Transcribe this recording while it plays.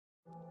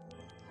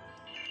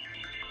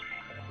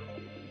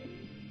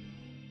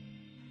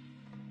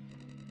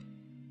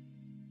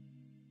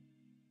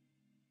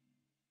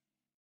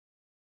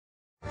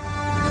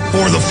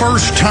For the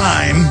first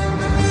time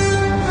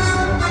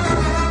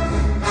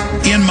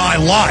in my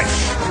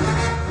life,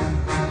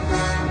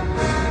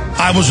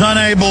 I was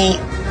unable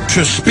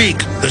to speak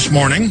this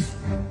morning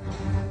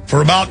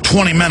for about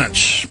 20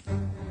 minutes.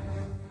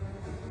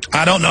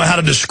 I don't know how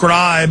to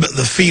describe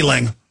the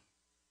feeling.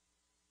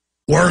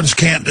 Words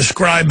can't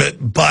describe it,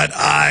 but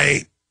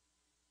I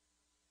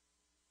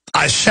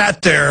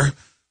sat there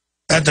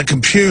at the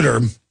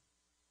computer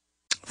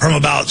from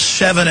about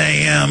 7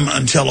 a.m.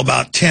 until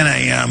about 10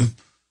 a.m.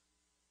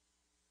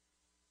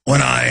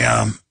 when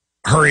I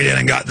hurried in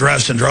and got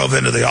dressed and drove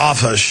into the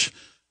office,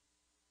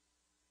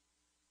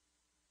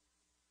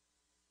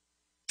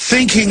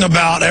 thinking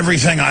about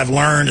everything I've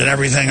learned and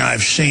everything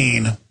I've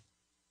seen,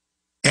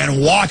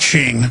 and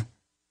watching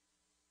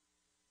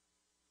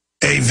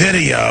a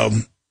video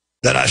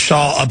that I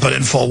saw up at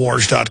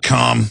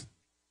Infowars.com,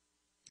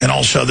 and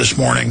also this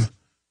morning,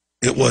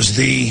 it was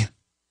the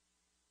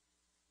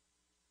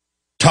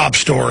top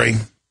story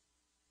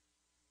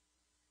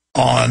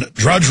on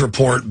Drudge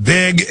Report.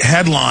 Big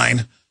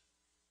headline: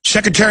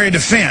 Secretary of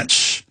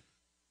Defense,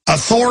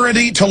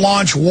 authority to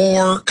launch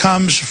war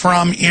comes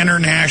from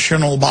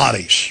international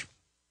bodies,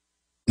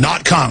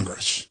 not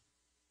Congress.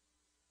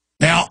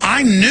 Now,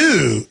 I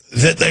knew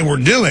that they were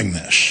doing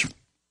this,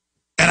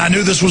 and I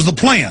knew this was the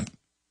plan.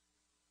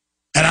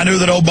 And I knew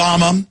that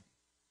Obama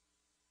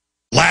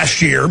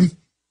last year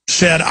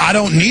said, I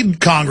don't need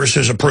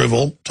Congress's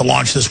approval to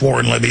launch this war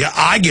in Libya.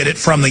 I get it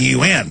from the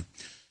UN,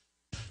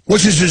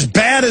 which is as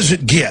bad as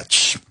it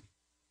gets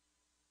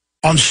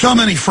on so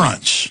many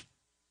fronts.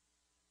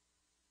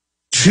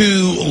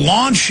 To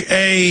launch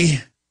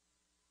a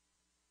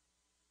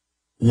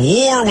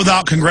war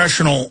without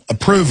congressional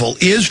approval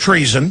is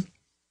treason.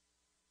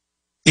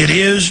 It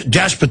is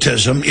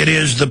despotism. It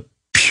is the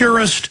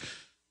purest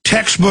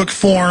textbook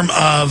form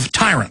of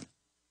tyrant.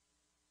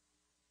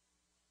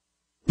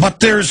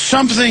 But there's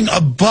something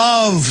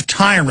above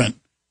tyrant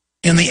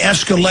in the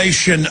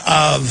escalation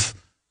of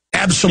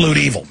absolute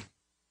evil.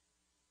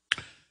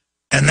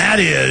 And that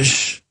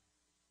is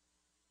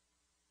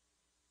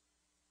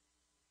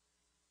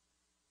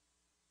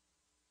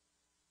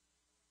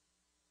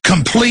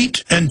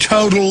complete and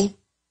total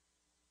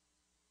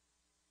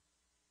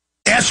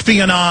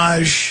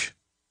espionage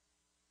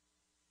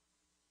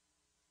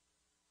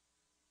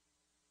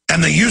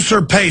and the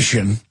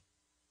usurpation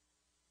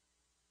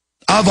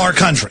of our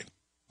country.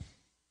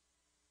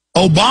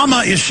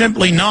 Obama is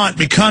simply not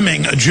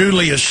becoming a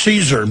Julius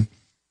Caesar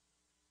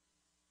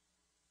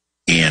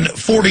in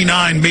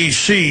 49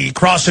 BC,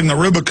 crossing the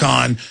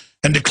Rubicon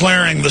and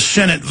declaring the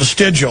Senate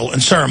vestigial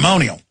and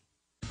ceremonial.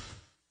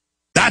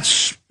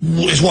 That's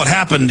what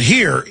happened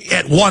here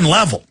at one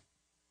level,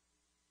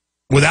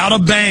 without a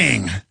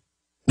bang,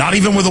 not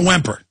even with a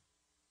whimper.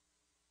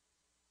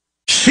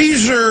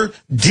 Caesar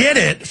did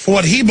it for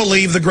what he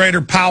believed the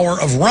greater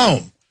power of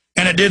Rome,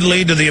 and it did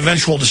lead to the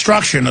eventual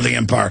destruction of the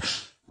empire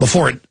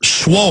before it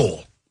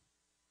swole.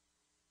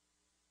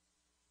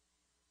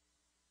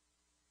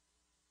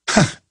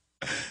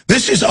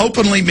 This is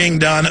openly being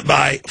done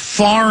by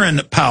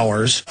foreign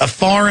powers, a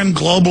foreign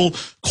global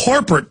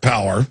corporate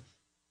power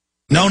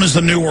known as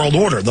the New World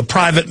Order, the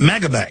private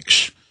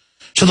megabanks.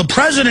 So the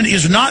president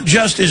is not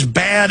just as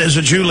bad as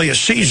a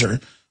Julius Caesar,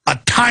 a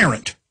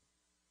tyrant.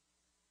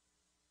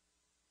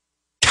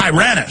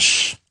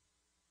 Tyrannus.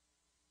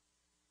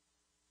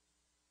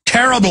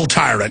 Terrible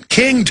tyrant.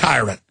 King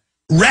tyrant.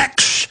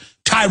 Rex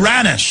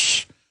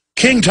Tyrannus.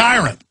 King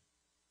tyrant.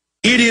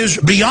 It is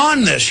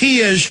beyond this. He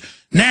is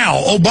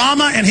now,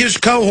 Obama and his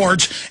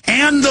cohorts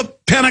and the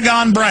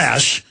Pentagon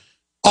brass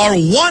are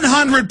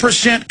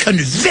 100%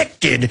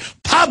 convicted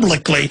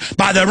publicly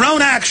by their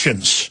own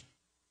actions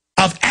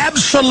of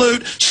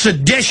absolute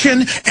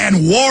sedition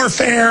and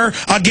warfare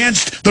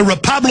against the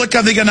Republic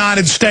of the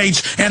United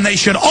States, and they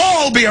should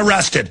all be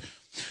arrested.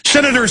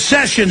 Senator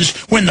Sessions,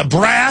 when the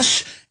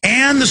brass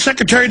and the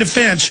Secretary of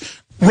Defense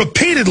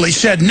repeatedly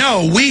said,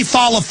 no, we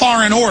follow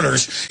foreign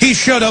orders, he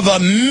should have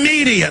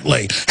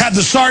immediately had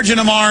the Sergeant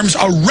of Arms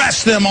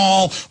arrest them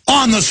all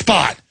on the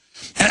spot.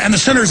 And the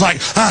senator's like,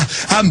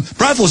 I'm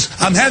breathless,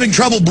 I'm having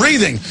trouble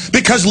breathing.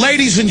 Because,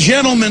 ladies and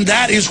gentlemen,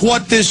 that is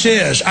what this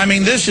is. I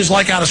mean, this is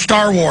like out of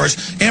Star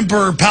Wars,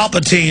 Emperor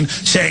Palpatine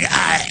saying,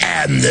 I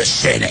am the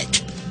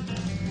Senate.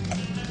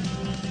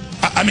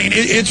 I mean,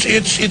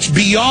 it's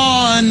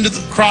beyond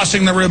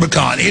crossing the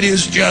Rubicon. It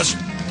is just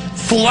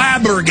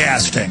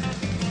flabbergasting.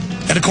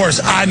 And, of course,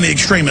 I'm the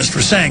extremist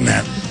for saying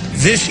that.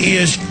 This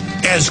is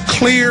as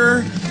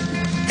clear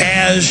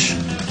as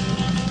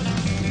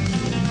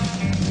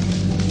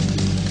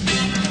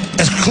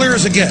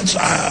it gets.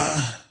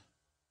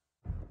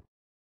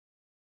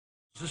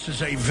 This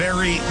is a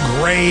very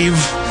grave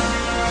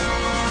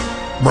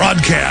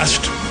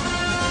broadcast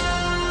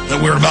that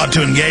we're about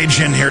to engage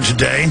in here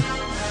today. In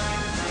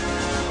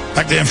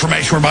fact, the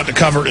information we're about to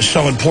cover is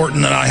so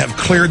important that I have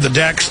cleared the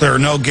decks. There are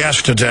no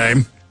guests today.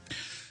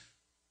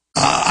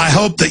 I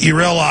hope that you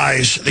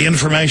realize the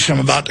information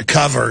I'm about to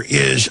cover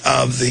is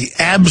of the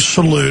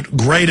absolute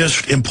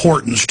greatest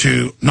importance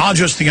to not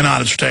just the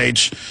United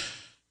States,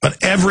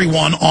 but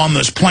everyone on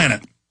this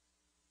planet.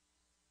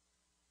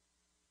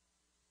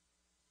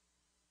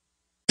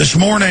 This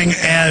morning,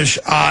 as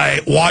I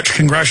watched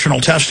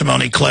congressional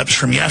testimony clips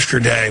from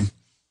yesterday,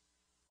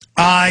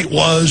 I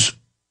was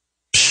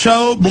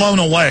so blown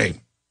away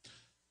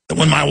that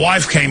when my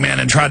wife came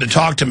in and tried to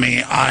talk to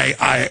me,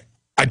 I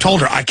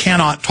told her, I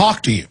cannot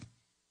talk to you.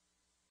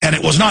 And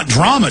it was not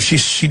drama.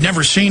 She'd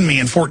never seen me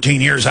in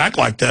 14 years act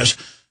like this.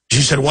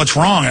 She said, what's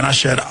wrong? And I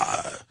said,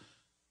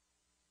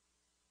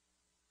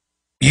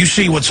 you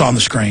see what's on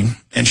the screen.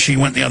 And she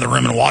went in the other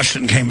room and watched it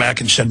and came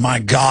back and said, my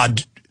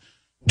God,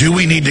 do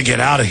we need to get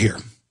out of here?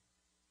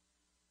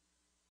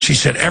 She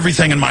said,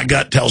 everything in my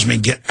gut tells me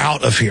get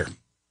out of here.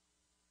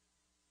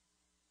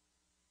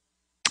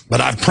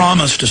 But I've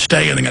promised to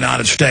stay in the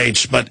United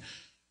States. But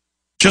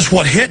just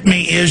what hit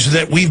me is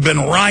that we've been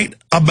right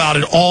about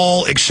it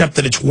all, except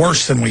that it's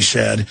worse than we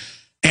said.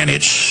 And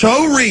it's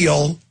so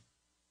real,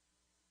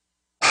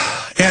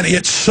 and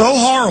it's so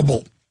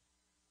horrible,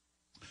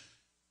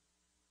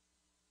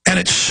 and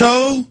it's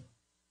so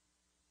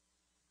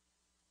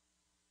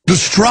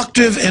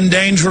destructive and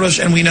dangerous,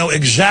 and we know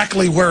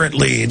exactly where it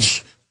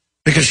leads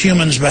because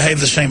humans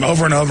behave the same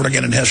over and over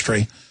again in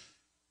history.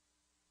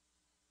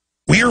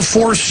 We are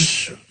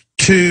forced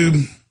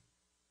to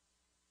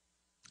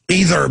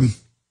either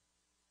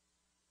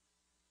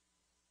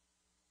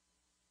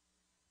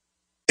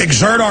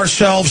exert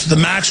ourselves to the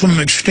maximum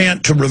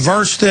extent to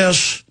reverse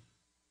this,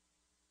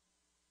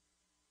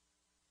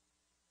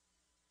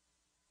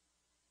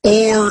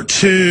 or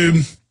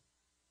to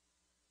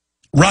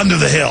run to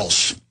the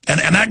hills. And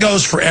that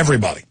goes for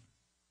everybody.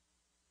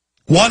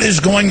 What is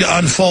going to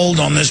unfold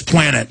on this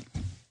planet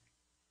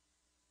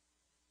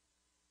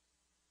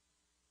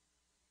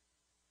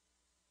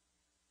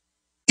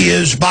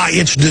is by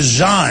its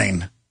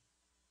design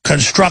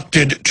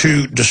constructed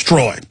to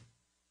destroy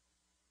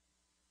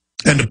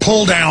and to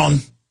pull down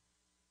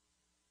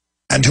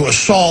and to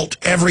assault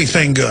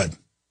everything good.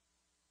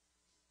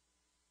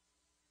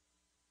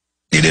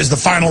 It is the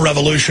final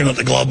revolution that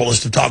the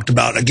globalists have talked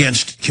about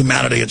against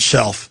humanity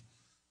itself,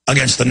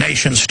 against the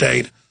nation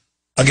state,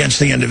 against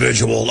the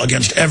individual,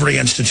 against every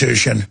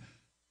institution.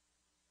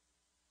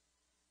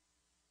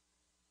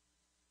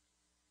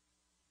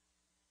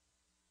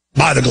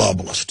 By the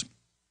globalist.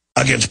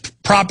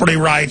 Against property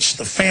rights,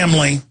 the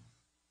family,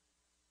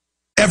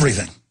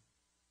 everything.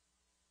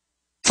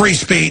 Free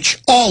speech,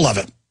 all of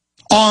it.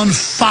 On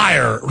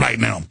fire right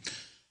now.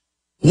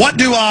 What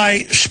do I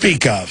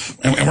speak of?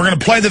 And we're going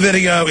to play the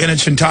video in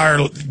its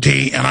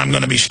entirety, and I'm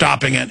going to be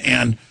stopping it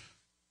and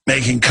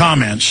making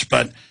comments.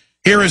 But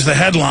here is the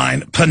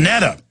headline.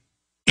 Panetta,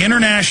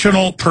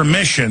 international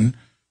permission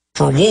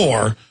for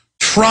war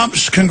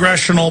trumps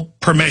congressional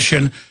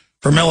permission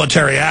for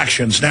military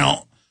actions.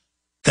 Now,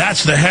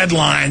 that's the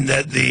headline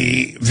that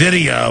the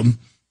video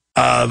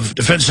of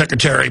Defense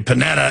Secretary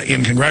Panetta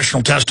in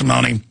congressional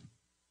testimony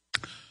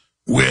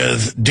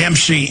with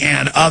Dempsey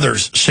and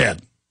others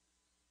said.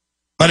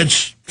 But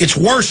it's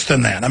worse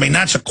than that. I mean,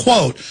 that's a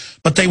quote.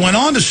 But they went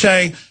on to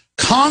say,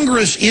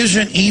 Congress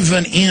isn't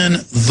even in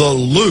the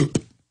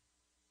loop.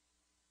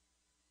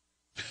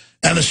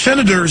 And the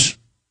senators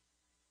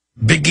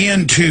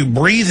begin to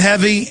breathe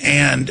heavy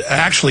and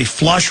actually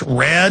flush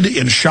red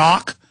in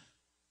shock.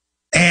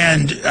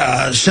 And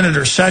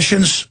Senator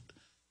Sessions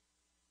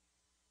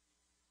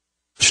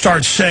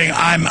starts saying,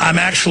 I'm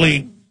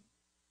actually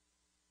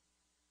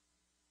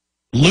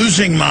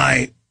losing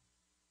my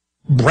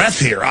breath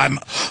here.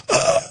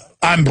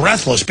 I'm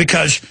breathless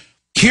because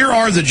here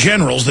are the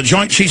generals, the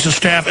Joint Chiefs of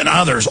Staff and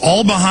others,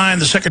 all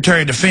behind the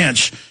Secretary of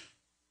Defense.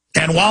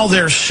 And while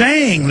they're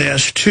saying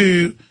this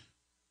to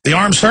the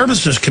Armed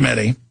Services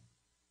Committee,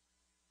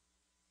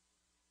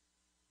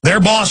 their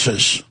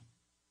bosses,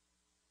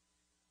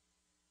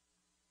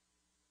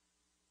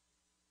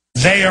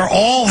 they are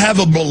all have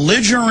a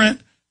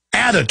belligerent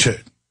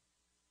attitude.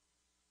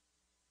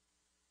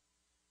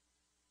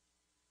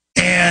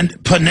 And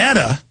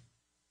Panetta,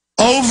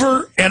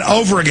 over and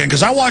over again,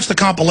 because I watched the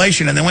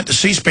compilation and then went to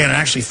C-SPAN and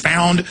actually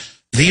found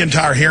the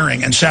entire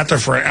hearing and sat there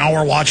for an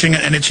hour watching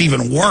it, and it's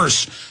even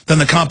worse than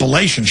the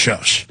compilation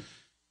shows.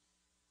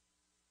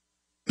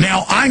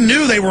 Now, I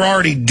knew they were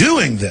already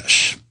doing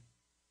this.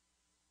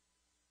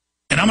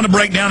 And I'm going to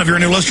break down, if you're a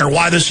new listener,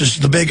 why this is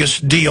the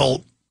biggest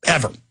deal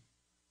ever.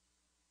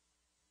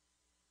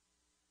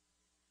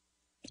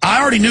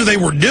 I already knew they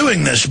were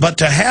doing this, but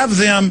to have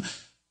them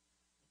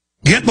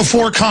get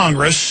before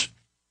Congress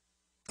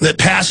that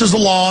passes the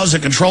laws,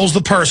 that controls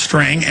the purse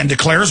string and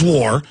declares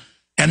war,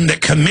 and that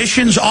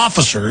commissions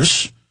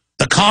officers,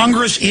 the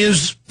Congress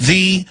is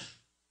the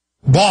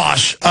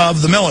boss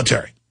of the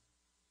military.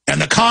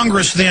 And the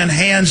Congress then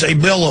hands a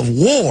bill of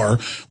war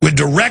with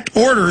direct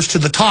orders to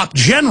the top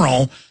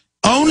general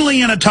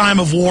only in a time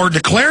of war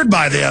declared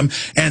by them,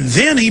 and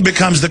then he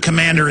becomes the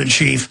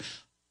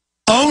commander-in-chief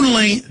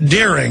only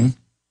during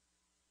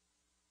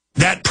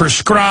that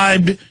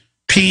prescribed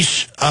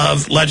piece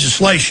of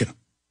legislation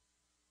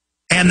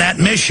and that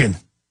mission.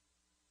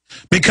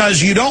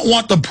 Because you don't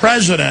want the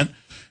president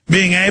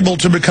being able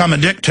to become a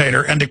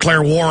dictator and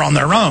declare war on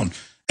their own.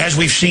 as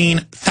we've seen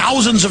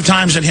thousands of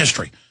times in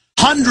history,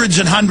 hundreds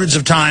and hundreds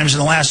of times in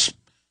the last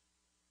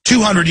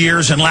 200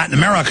 years in Latin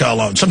America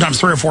alone, sometimes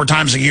 3 or 4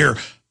 times a year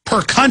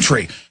per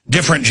country.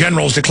 Different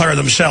generals declare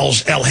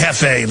themselves El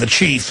Jefe, the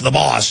chief, the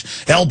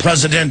boss, El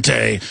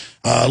Presidente,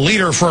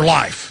 leader for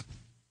life.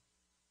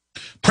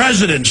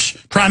 Presidents,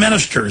 prime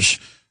ministers,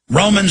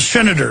 Roman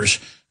senators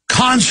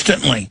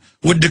constantly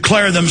would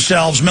declare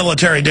themselves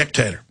military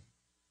dictator.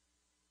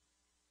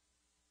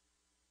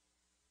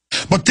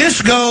 But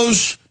this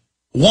goes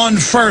one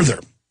further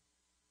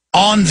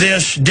on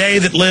this day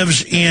that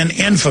lives in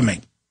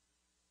infamy.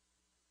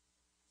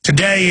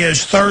 Today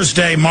is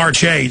Thursday,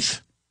 March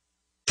 8th,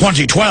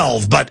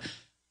 2012, but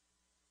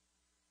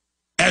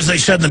as they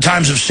said in the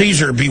times of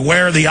Caesar,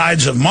 beware the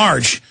Ides of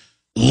March.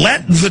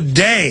 Let the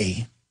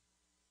day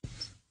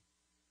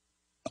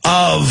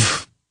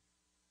of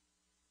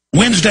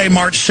Wednesday,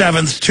 March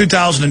 7th,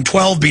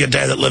 2012 be a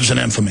day that lives in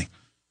infamy.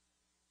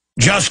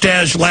 Just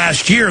as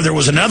last year, there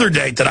was another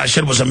date that I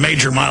said was a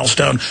major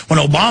milestone when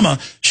Obama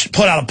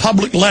put out a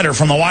public letter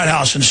from the White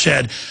House and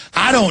said,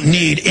 I don't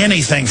need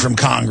anything from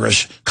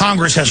Congress.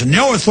 Congress has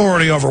no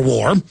authority over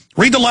war.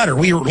 Read the letter.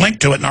 We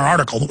linked to it in our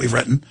article that we've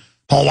written.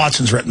 Paul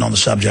Watson's written on the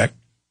subject.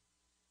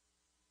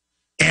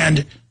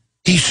 And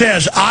he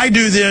says, I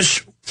do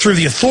this through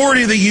the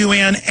authority of the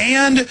UN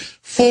and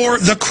for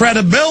the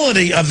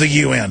credibility of the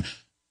UN.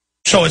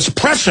 So it's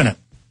precedent.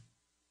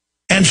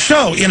 And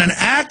so, in an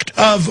act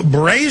of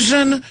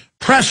brazen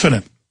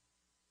precedent,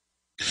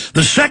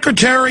 the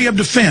Secretary of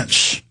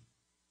Defense,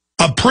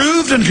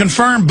 approved and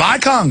confirmed by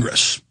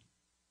Congress,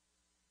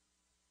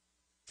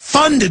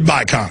 funded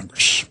by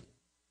Congress,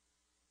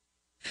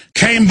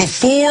 came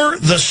before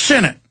the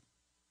Senate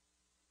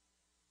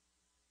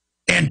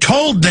and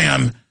told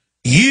them,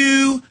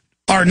 you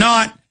are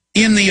not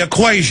in the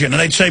equation. And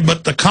they'd say,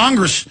 but the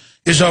Congress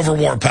is over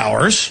war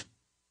powers.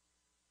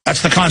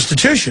 That's the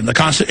Constitution.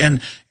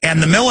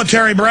 And the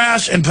military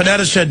brass and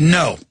Panetta said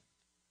no.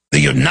 The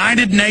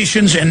United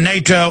Nations and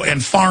NATO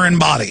and foreign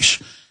bodies.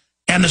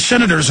 And the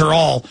senators are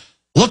all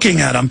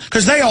looking at them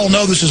because they all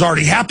know this has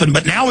already happened,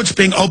 but now it's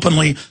being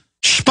openly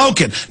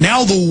spoken.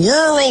 Now the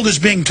world is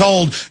being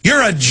told,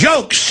 you're a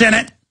joke,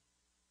 Senate.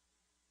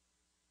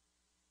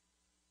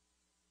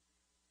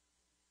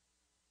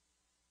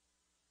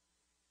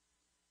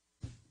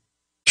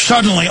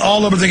 Suddenly,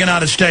 all over the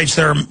United States,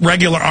 there are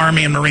regular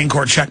Army and Marine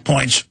Corps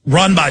checkpoints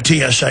run by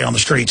TSA on the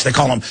streets. They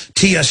call them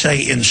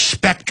TSA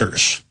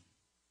inspectors.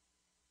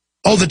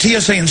 Oh, the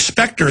TSA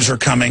inspectors are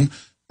coming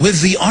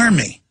with the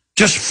Army,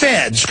 just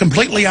feds,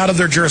 completely out of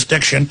their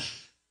jurisdiction,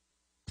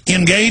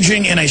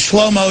 engaging in a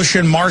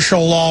slow-motion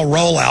martial law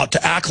rollout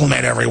to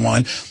acclimate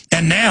everyone.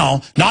 And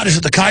now, not just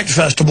at the Kite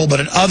Festival, but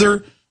at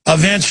other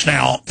events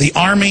now, the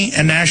Army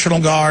and National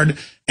Guard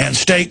and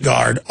State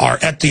Guard are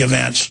at the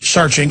events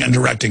searching and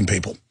directing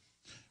people.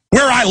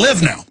 Where I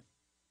live now.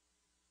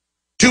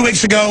 2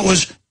 weeks ago, it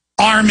was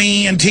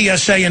Army and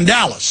TSA in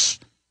Dallas.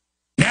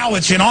 Now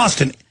it's in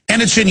Austin,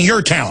 and it's in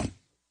your town.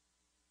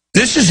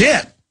 This is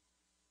it.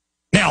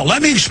 Now,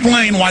 let me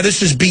explain why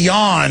this is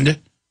beyond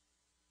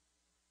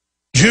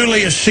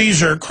Julius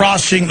Caesar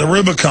crossing the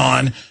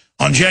Rubicon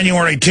on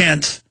January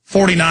 10th,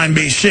 49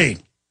 BC,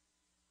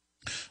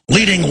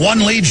 leading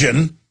one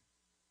legion,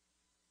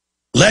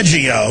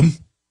 Legio,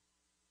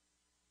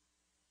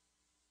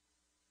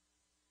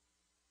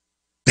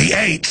 the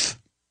 8th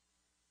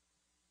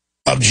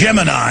of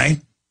Gemini,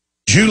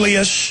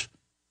 Julius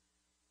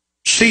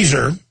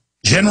Caesar,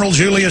 General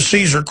Julius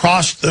Caesar,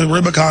 crossed the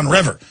Rubicon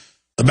River,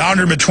 the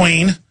boundary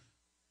between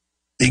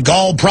the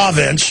Gaul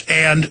province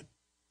and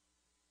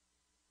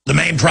the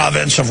main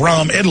province of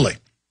Rome, Italy.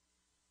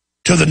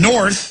 To the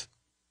north,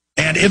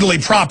 and Italy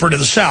proper to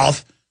the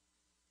south,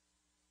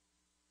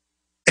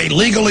 a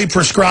legally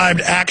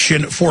prescribed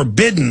action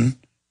forbidden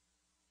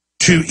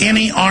to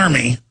any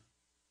army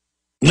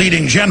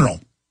leading general.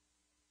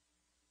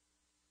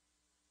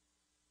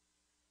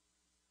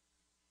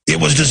 It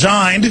was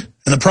designed,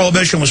 and the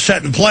prohibition was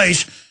set in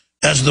place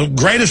as the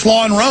greatest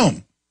law in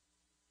Rome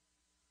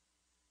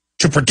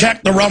to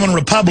protect the Roman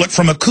Republic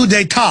from a coup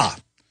d'etat,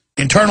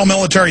 internal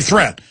military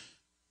threat.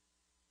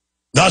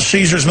 Thus,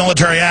 Caesar's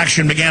military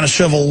action began a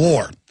civil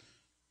war.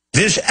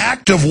 This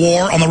act of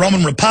war on the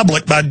Roman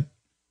Republic by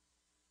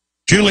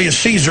Julius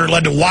Caesar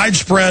led to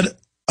widespread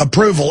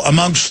approval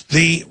amongst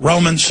the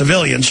Roman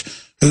civilians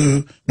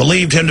who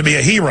believed him to be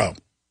a hero.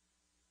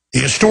 The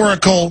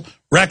historical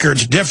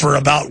records differ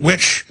about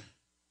which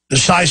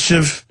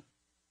decisive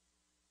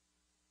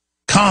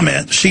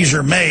comment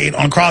Caesar made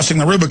on crossing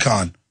the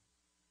Rubicon.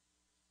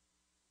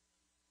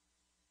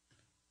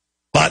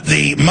 But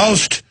the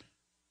most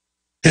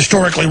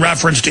historically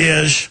referenced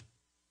is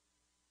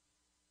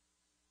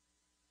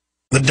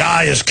the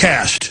die is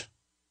cast.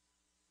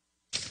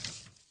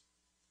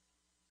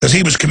 Because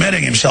he was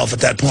committing himself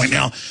at that point.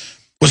 Now,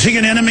 was he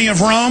an enemy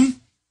of Rome?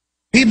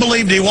 He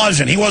believed he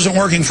wasn't. He wasn't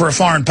working for a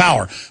foreign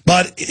power.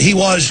 But he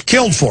was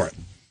killed for it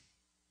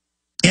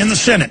in the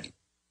Senate.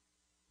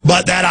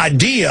 But that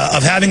idea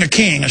of having a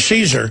king, a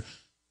Caesar,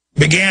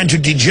 began to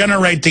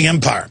degenerate the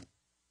empire.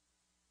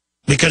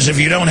 Because if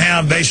you don't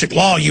have basic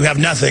law, you have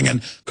nothing,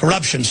 and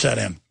corruption set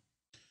in.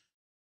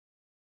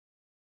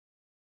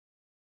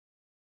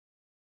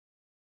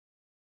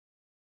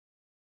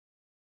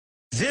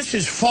 This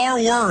is far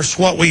worse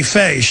what we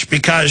face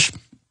because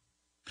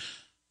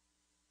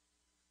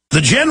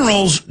the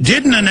generals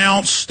didn't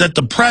announce that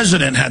the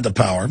president had the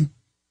power,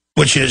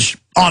 which is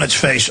on its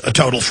face a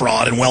total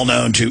fraud and well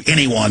known to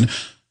anyone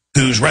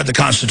who's read the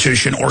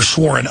Constitution or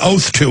swore an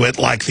oath to it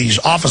like these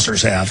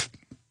officers have.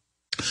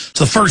 It's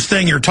the first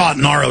thing you're taught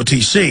in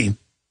ROTC,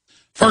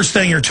 first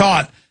thing you're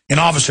taught in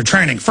officer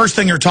training, first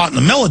thing you're taught in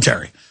the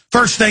military,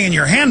 first thing in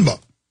your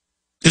handbook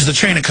is the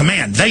chain of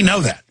command. They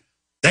know that.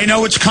 They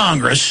know it's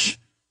Congress,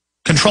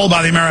 controlled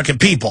by the American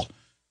people,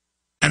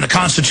 and the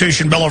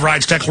Constitution, Bill of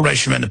Rights,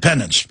 Declaration of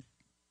Independence.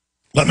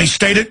 Let me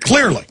state it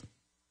clearly.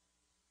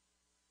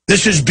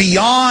 This is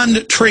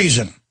beyond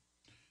treason.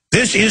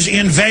 This is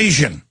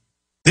invasion.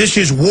 This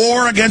is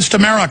war against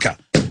America.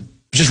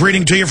 Just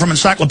reading to you from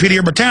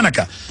Encyclopedia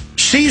Britannica.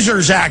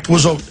 Caesar's act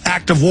was an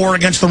act of war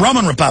against the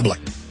Roman Republic.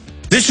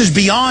 This is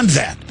beyond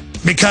that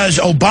because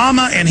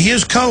Obama and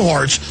his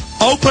cohorts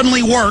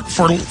openly work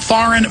for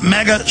foreign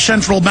mega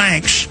central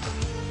banks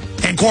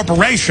and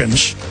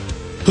corporations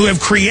who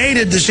have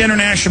created this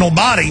international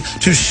body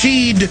to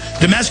cede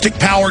domestic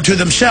power to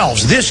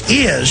themselves. This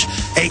is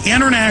an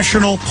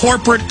international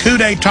corporate coup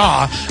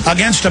d'etat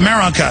against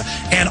America,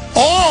 and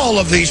all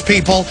of these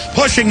people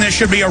pushing this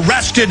should be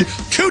arrested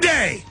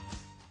today.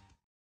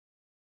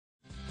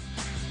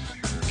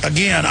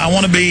 Again, I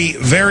want to be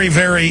very,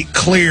 very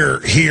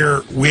clear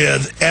here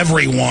with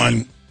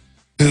everyone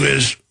who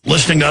is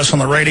listening to us on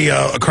the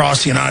radio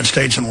across the United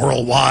States and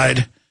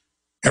worldwide,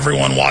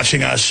 everyone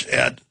watching us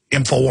at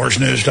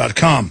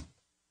InfoWarsNews.com.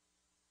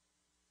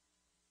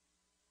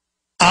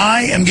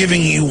 I am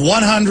giving you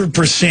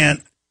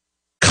 100%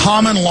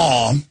 common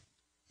law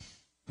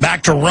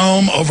back to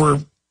Rome over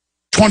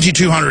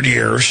 2,200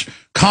 years,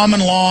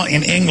 common law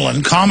in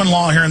England, common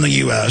law here in the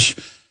U.S.,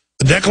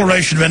 the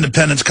Declaration of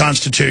Independence,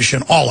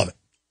 Constitution, all of it.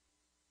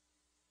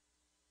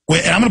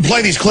 And I'm going to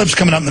play these clips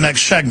coming up in the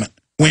next segment.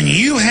 When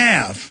you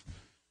have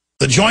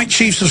the Joint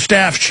Chiefs of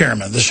Staff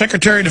Chairman, the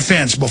Secretary of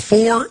Defense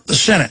before the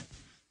Senate,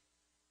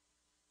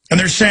 and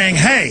they're saying,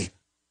 hey,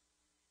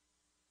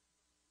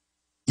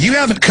 you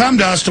haven't come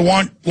to us to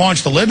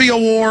launch the Libya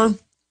war.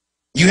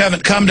 You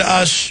haven't come to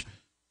us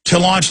to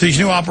launch these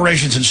new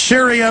operations in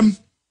Syria.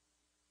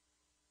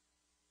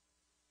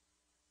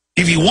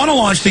 If you want to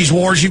launch these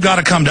wars, you've got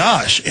to come to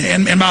us.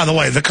 And by the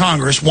way, the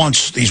Congress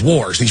wants these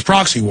wars, these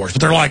proxy wars.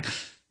 But they're like,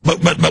 but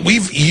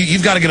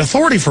you've got to get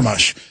authority from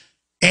us.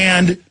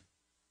 And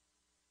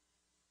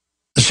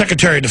the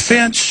Secretary of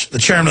Defense, the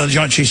Chairman of the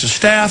Joint Chiefs of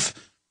Staff,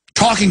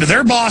 talking to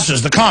their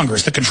bosses, the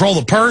Congress, that control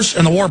the purse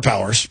and the war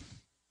powers,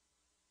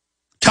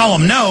 tell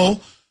them, no,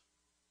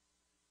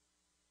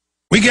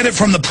 we get it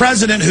from the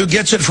president who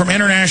gets it from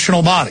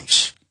international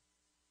bodies.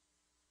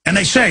 And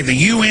they say the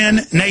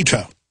UN,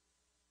 NATO.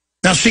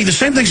 Now, see, the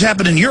same thing's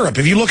happened in Europe.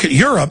 If you look at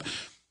Europe,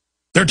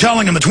 they're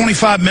telling them the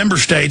 25 member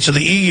states of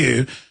the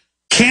EU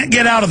can't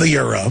get out of the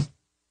euro,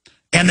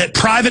 and that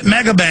private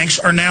mega banks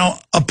are now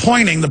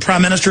appointing the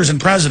prime ministers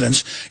and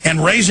presidents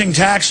and raising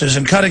taxes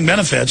and cutting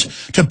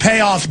benefits to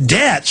pay off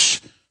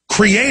debts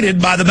created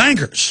by the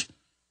bankers.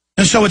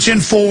 And so it's in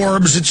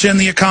Forbes, it's in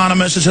The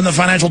Economist, it's in the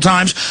Financial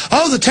Times.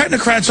 Oh, the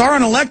technocrats are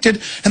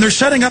unelected, and they're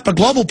setting up a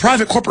global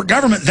private corporate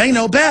government. They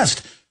know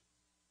best.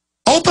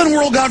 Open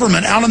world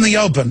government out in the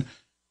open.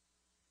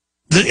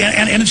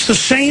 And it's the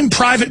same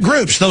private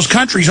groups. Those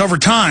countries over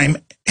time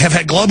have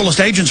had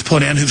globalist agents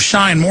put in who've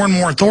signed more and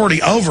more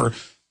authority over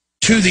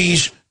to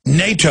these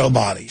NATO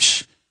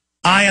bodies,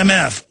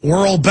 IMF,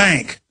 World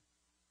Bank,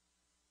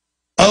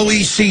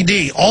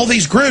 OECD, all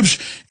these groups.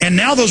 And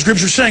now those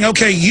groups are saying,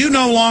 okay, you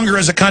no longer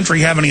as a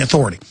country have any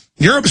authority.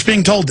 Europe's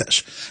being told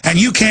this, and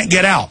you can't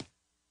get out.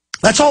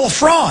 That's all a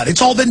fraud.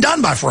 It's all been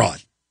done by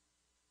fraud.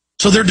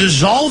 So they're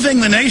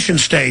dissolving the nation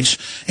states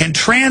and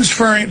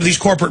transferring it to these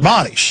corporate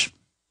bodies.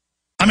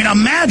 I mean,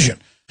 imagine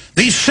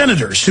these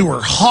senators who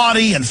are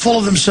haughty and full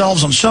of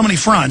themselves on so many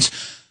fronts,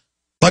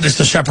 but it's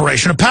the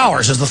separation of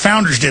powers, as the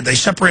founders did. They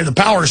separated the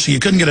powers so you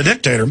couldn't get a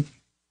dictator.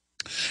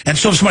 And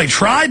so if somebody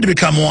tried to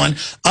become one,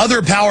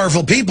 other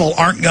powerful people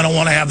aren't going to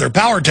want to have their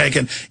power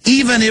taken,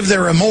 even if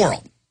they're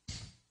immoral.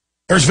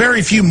 There's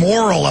very few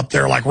moral up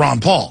there like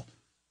Ron Paul.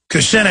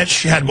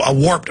 Kucinich had a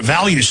warped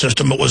value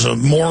system, but was a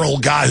moral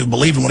guy who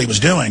believed in what he was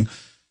doing.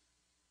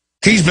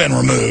 He's been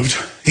removed.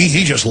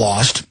 He just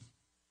lost.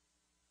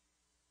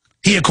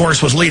 He, of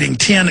course, was leading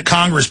 10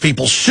 Congress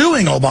people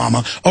suing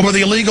Obama over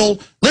the illegal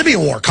Libya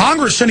war.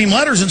 Congress sent him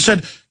letters and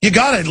said, you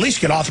got to at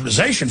least get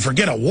authorization,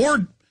 forget a war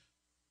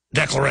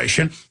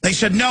declaration. They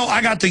said, no,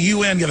 I got the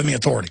UN giving me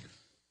authority.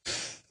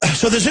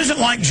 So this isn't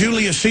like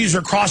Julius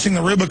Caesar crossing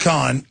the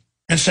Rubicon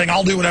and saying,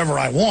 I'll do whatever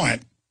I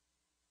want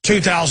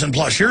 2,000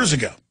 plus years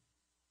ago,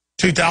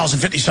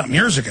 2,050-something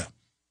years ago.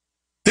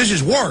 This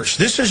is worse.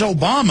 This is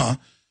Obama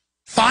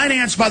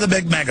financed by the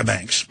big mega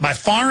banks, by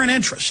foreign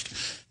interest.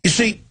 You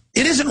see,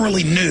 it isn't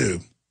really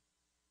new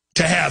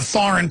to have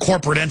foreign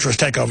corporate interests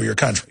take over your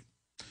country.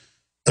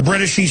 The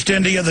British East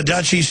India, the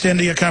Dutch East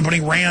India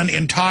Company ran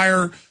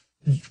entire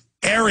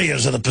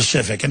areas of the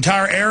Pacific,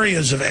 entire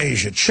areas of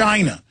Asia,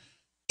 China,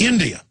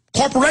 India.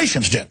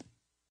 Corporations did.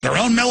 Their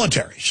own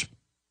militaries.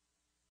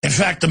 In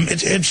fact,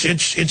 it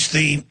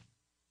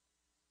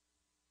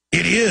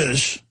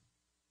is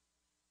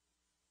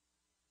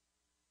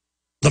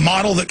the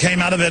model that came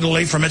out of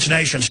Italy from its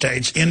nation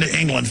states into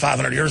England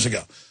 500 years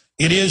ago.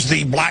 It is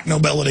the black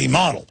nobility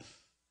model.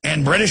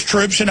 And British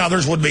troops and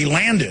others would be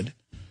landed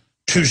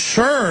to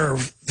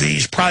serve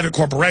these private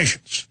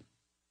corporations.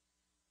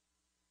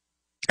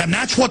 And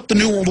that's what the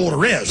New World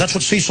Order is. That's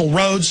what Cecil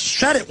Rhodes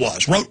said it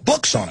was, wrote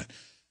books on it.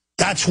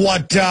 That's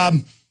what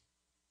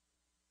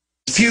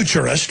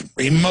futurist,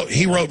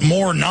 he wrote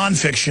more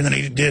nonfiction than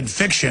he did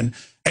fiction,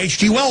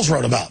 H.G. Wells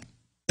wrote about.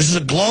 This is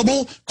a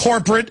global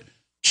corporate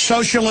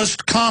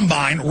socialist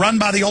combine run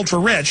by the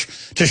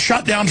ultra-rich to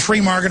shut down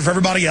free market for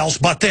everybody else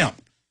but them.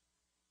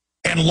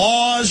 And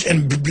laws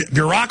and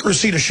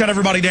bureaucracy to shut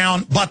everybody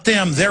down but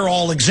them, they're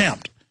all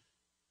exempt.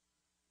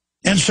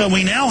 And so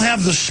we now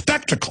have the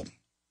spectacle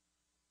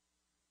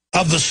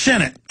of the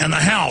Senate and the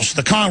House,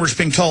 the Congress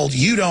being told,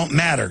 you don't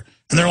matter.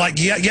 And they're like,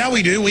 yeah,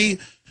 we do.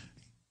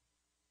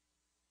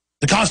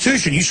 The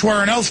Constitution, you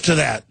swear an oath to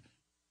that.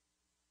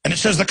 And it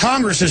says the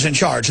Congress is in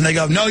charge. And they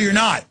go, no, you're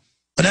not.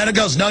 Panetta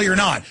goes, no, you're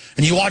not.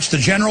 And you watch the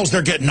generals,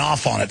 they're getting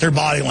off on it. Their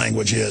body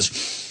language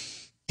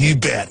is, you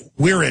bet,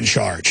 we're in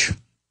charge.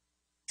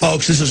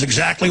 Folks, this is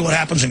exactly what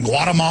happens in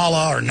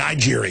Guatemala or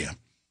Nigeria.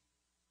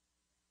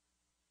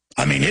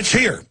 I mean, it's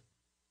here.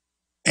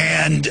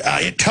 And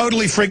it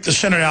totally freaked the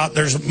Senate out.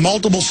 There's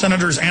multiple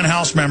senators and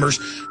House members.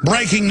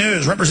 Breaking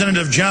news,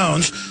 Representative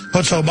Jones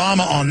puts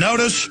Obama on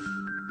notice.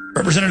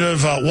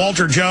 Representative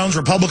Walter Jones,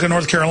 Republican,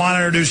 North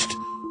Carolina, introduced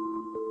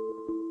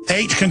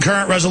 8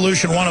 concurrent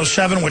resolution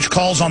 107, which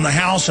calls on the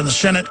House and the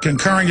Senate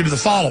concurring to do the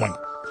following.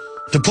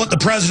 To put the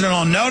president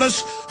on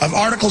notice of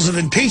articles of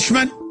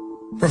impeachment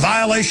for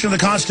violation of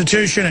the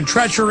Constitution and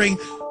treachery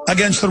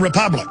against the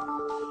Republic.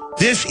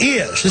 This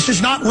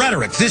is not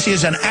rhetoric. This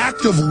is an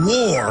act of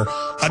war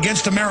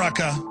against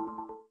America.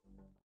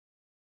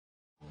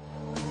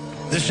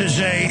 This is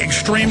an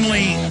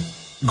extremely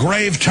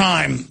grave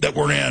time that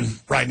we're in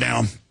right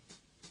now.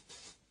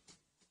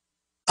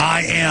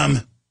 I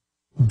am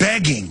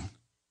begging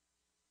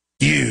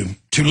you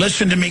to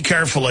listen to me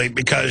carefully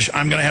because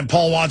I'm going to have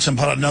Paul Watson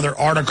put out another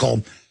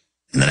article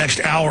in the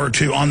next hour or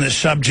two on this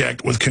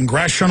subject with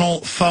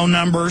congressional phone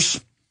numbers.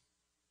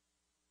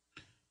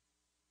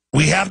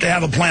 We have to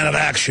have a plan of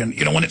action.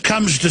 You know, when it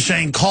comes to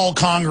saying call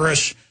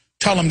Congress,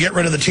 tell them get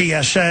rid of the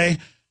TSA,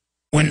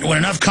 when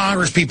enough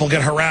Congress people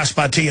get harassed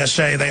by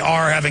TSA, they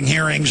are having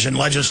hearings and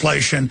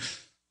legislation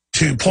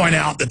to point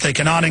out that they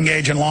cannot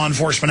engage in law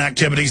enforcement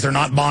activities. They're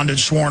not bonded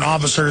sworn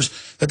officers,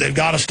 that they've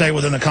got to stay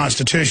within the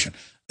Constitution.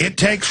 It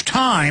takes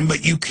time,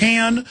 but you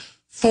can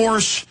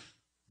force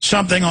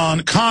something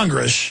on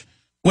Congress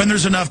when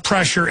there's enough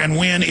pressure and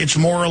when it's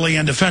morally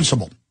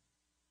indefensible.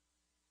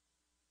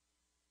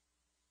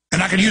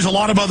 And I could use a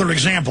lot of other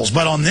examples,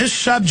 but on this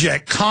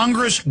subject,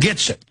 Congress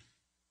gets it.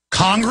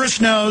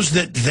 Congress knows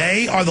that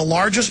they are the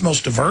largest,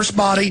 most diverse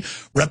body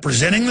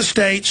representing the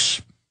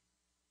states,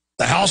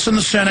 the House and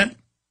the Senate.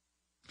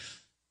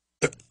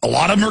 A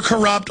lot of them are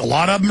corrupt, a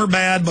lot of them are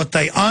bad, but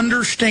they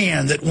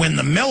understand that when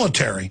the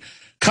military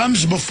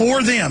comes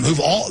before them,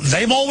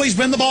 they've always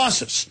been the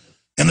bosses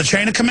in the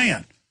chain of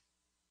command.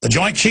 The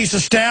Joint Chiefs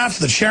of Staff,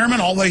 the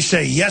chairman, always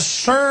say, yes,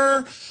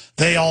 sir.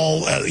 They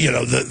all,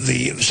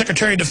 the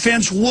Secretary of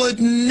Defense would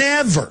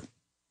never.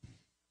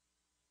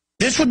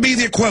 This would be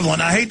the equivalent,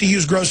 I hate to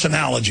use gross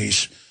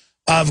analogies,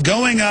 of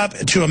going up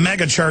to a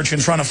mega church in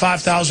front of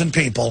 5,000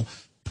 people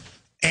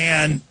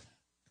and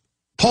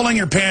pulling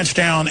your pants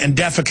down and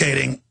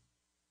defecating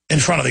in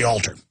front of the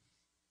altar.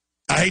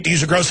 I hate to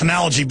use a gross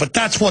analogy, but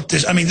that's what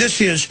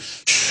this is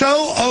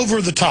so over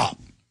the top.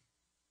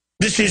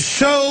 This is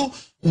so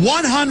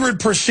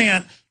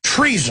 100%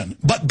 treason,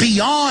 but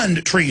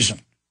beyond treason.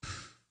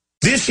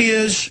 This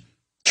is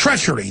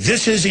treachery.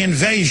 This is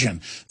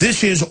invasion.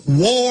 This is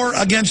war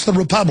against the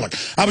Republic.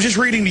 I was just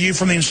reading to you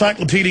from the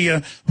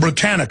Encyclopedia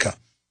Britannica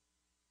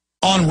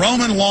on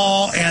Roman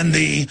law and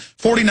the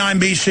 49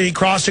 BC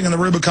crossing of the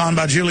Rubicon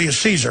by Julius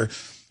Caesar,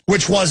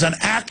 which was an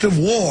act of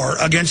war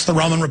against the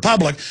Roman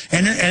Republic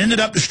and ended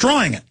up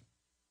destroying it.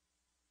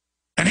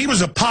 And he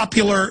was a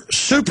popular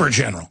super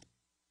general.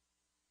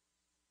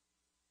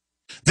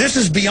 This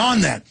is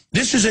beyond that.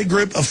 This is a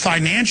group of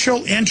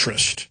financial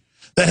interest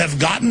that have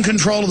gotten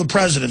control of the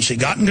presidency,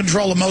 gotten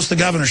control of most of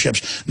the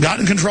governorships,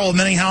 gotten control of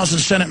many House and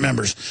Senate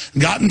members,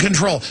 gotten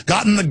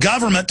the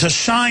government to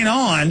sign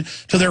on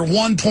to their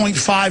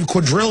 1.5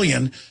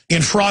 quadrillion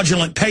in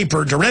fraudulent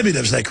paper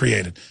derivatives they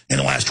created in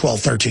the last 12,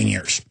 13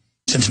 years,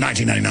 since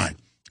 1999,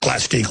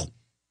 Glass-Steagall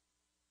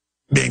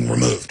being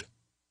removed.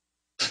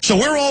 So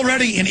we're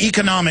already in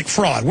economic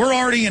fraud. We're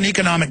already in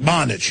economic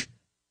bondage.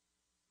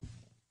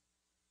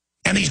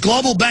 And these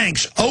global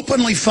banks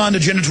openly fund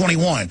Agenda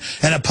 21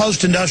 and a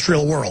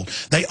post-industrial world.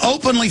 They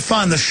openly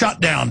fund the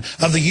shutdown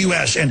of the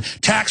U.S. and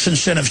tax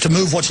incentives to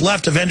move what's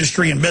left of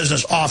industry and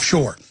business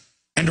offshore.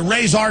 and to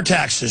raise our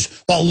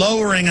taxes while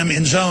lowering them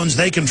in zones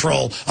they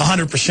control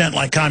 100%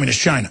 like Communist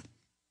China.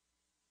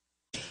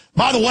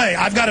 By the way,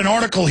 I've got an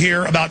article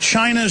here about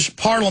China's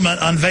parliament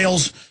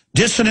unveils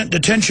dissident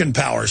detention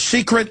powers,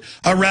 secret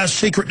arrest,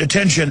 secret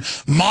detention,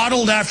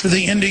 modeled after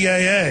the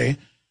NDAA,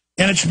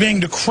 and it's being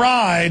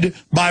decried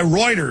by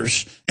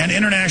Reuters and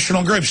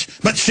international groups.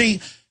 But see,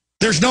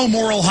 there's no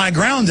moral high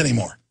ground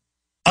anymore.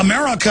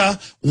 America,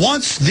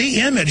 once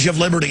the image of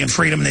liberty and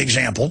freedom and the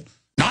example,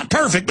 not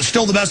perfect, but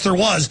still the best there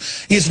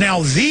was, is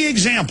now the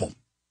example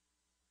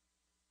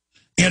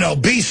in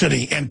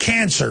obesity and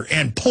cancer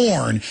and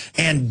porn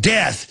and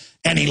death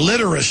and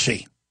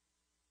illiteracy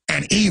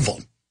and evil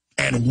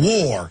and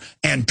war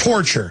and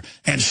torture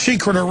and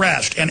secret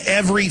arrest and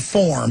every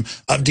form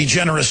of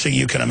degeneracy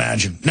you can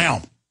imagine.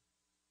 Now,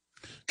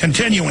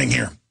 continuing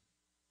here.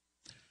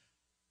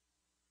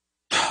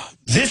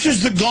 This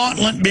is the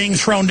gauntlet being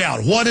thrown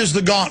down. What is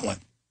the gauntlet?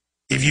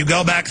 If you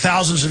go back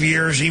thousands of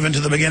years, even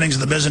to the beginnings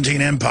of the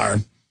Byzantine Empire,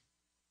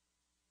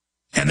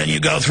 and then you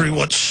go through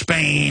what's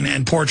Spain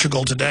and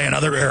Portugal today and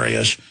other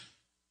areas,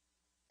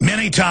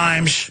 many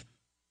times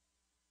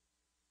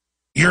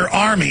your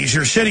armies,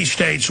 your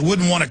city-states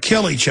wouldn't want to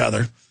kill each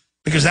other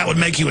because that would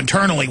make you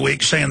internally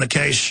weak, say in the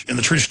case, in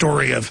the true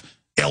story of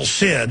El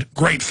Cid,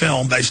 great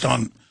film based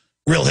on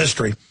real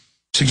history.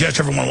 Suggest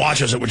everyone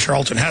watches it with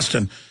Charlton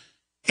Heston.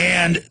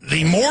 And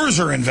the Moors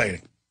are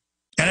invading.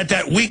 And at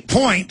that weak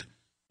point,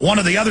 one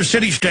of the other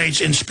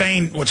city-states in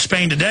Spain, what's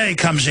Spain today,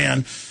 comes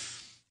in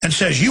and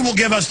says, you will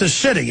give us this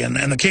city. And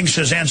the king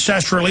says,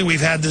 ancestrally,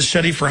 we've had this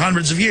city for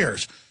hundreds of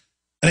years.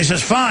 And he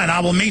says, fine,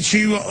 I will meet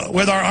you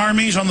with our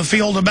armies on the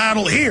field of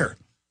battle here.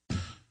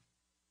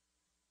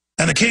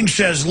 And the king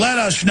says, let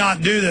us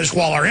not do this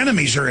while our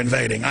enemies are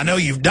invading. I know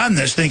you've done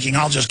this thinking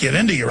I'll just give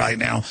in to you right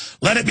now.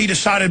 Let it be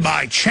decided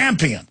by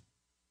champion.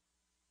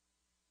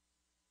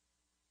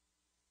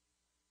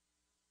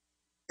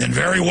 And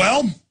very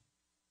well,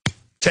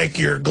 take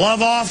your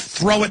glove off,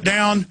 throw it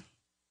down,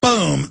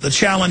 boom, the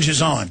challenge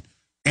is on.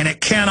 And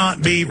it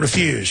cannot be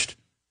refused.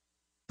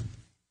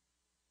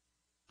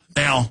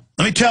 Now,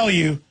 let me tell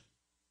you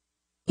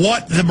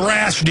what the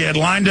brass did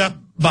lined up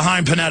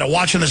behind Panetta.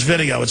 Watching this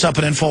video, it's up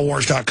at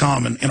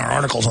Infowars.com and in our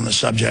articles on this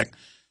subject.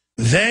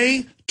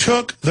 They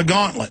took the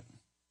gauntlet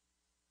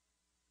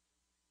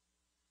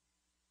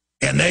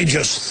and they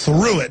just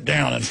threw it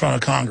down in front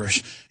of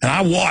Congress. And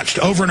I watched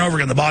over and over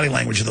again the body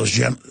language of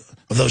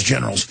those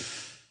generals.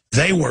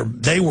 They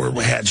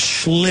had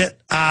slit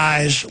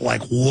eyes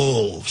like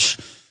wolves,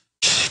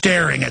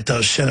 staring at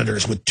those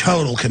senators with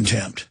total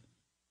contempt.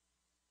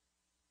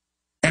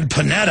 And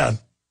Panetta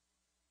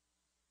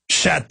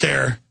sat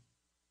there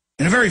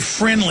in a very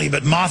friendly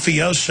but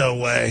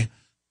mafioso way,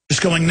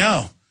 just going, no.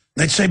 And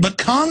they'd say, but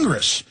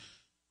Congress,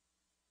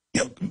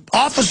 you know,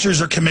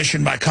 officers are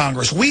commissioned by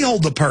Congress. We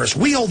hold the purse.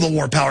 We hold the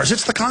war powers.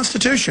 It's the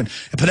Constitution.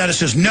 And Panetta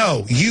says,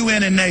 no,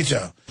 UN and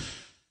NATO.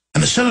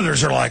 And the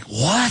senators are like,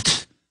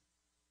 what?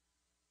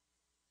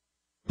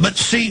 But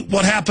see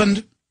what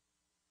happened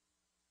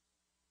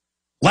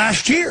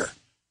last year.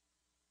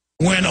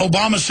 When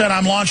Obama said,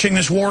 I'm launching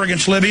this war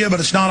against Libya, but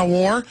it's not a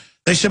war,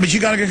 they said, but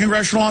you got to get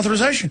congressional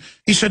authorization.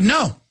 He said,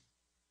 no,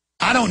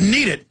 I don't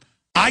need it.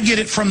 I get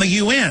it from the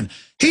UN.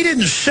 He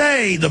didn't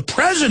say the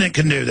president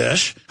can do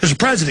this, because the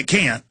president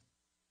can't.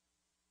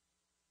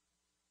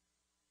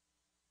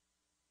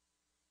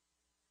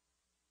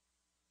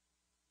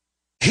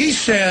 He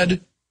said,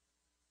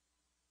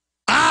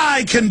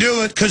 I can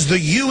do it because the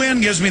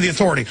UN gives me the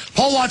authority.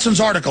 Paul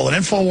Watson's article at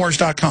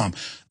Infowars.com,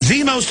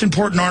 the most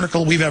important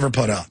article we've ever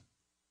put up.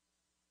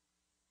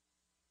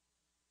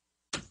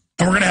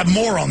 And we're going to have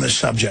more on this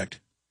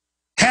subject,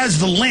 has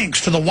the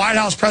links to the White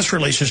House press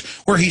releases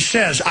where he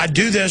says, I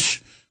do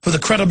this for the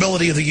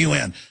credibility of the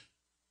UN.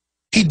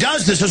 He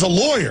does this as a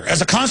lawyer,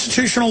 as a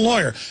constitutional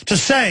lawyer, to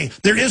say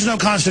there is no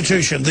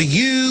constitution.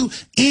 The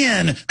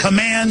UN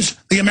commands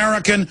the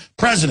American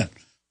president.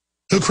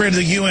 Who created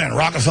the UN?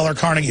 Rockefeller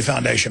Carnegie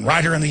Foundation,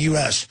 right here in the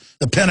U.S.,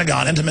 the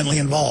Pentagon intimately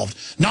involved.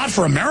 Not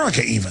for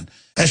America even,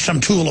 as some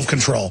tool of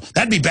control.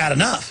 That'd be bad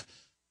enough.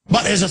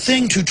 But as a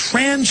thing to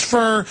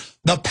transfer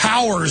the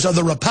powers of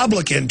the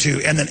republic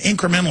into and then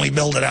incrementally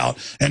build it out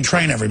and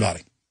train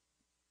everybody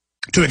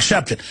to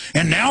accept it.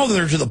 And now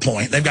they're to the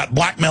point, they've got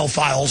blackmail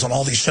files on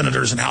all these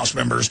senators and House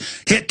members,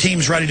 hit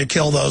teams ready to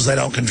kill those they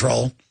don't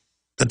control,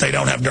 that they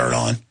don't have dirt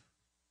on.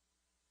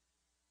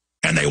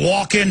 And they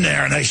walk in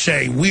there and they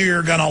say,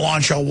 we're going to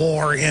launch a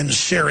war in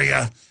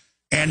Syria,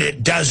 and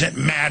it doesn't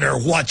matter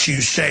what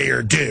you say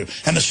or do.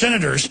 And the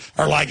senators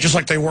are like, just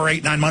like they were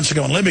 8-9 months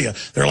ago in Libya,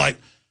 they're like,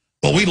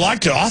 well, we'd like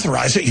to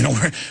authorize it. You know,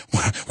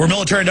 we're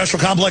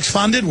military-industrial complex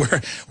funded.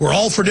 We're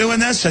all for doing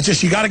this. It's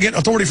just you got to get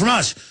authority from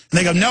us. And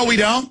they go, no, we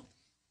don't.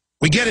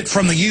 We get it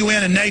from the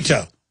UN and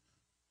NATO.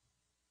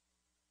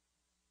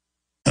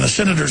 And the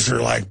senators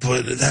are like,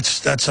 but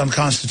that's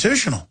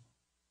unconstitutional.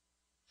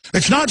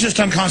 It's not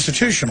just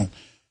unconstitutional.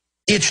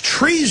 It's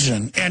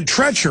treason and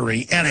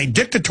treachery and a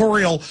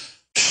dictatorial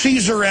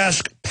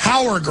Caesar-esque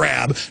power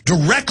grab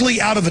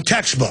directly out of a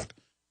textbook,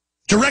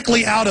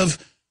 directly out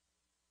of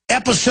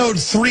Episode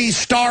 3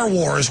 Star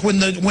Wars,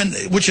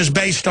 which is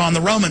based on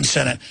the Roman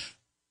Senate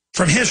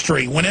from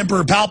history, when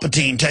Emperor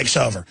Palpatine takes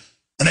over.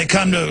 And they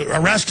come to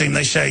arrest him.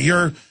 They say,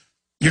 you're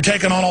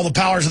taking on all the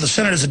powers of the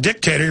Senate as a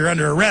dictator. You're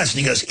under arrest.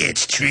 And he goes,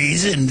 it's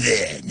treason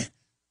then.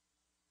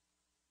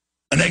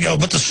 And they go,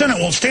 but the Senate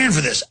won't stand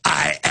for this.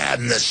 I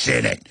am the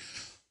Senate.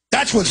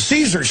 That's what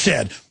Caesar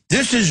said.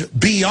 This is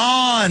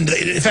beyond.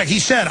 In fact, he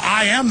said,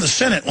 I am the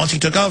Senate once he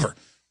took over.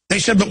 They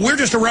said, but we're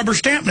just a rubber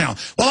stamp now.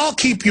 Well, I'll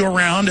keep you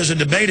around as a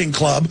debating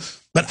club,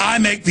 but I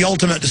make the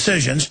ultimate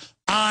decisions.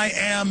 I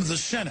am the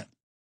Senate.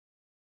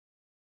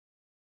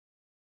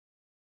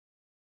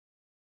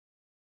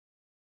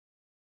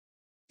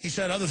 He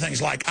said other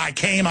things like, I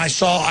came, I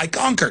saw, I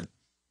conquered.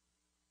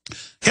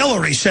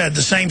 Hillary said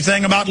the same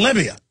thing about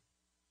Libya.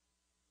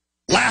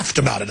 Laughed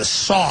about it, a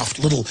soft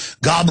little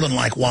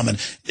goblin-like woman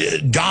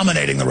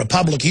dominating the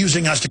republic,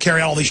 using us to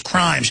carry all these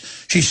crimes.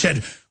 She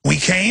said, we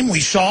came,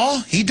 we saw,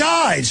 he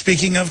died.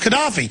 Speaking of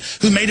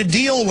Gaddafi, who made a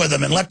deal with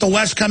him and let the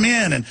West come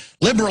in and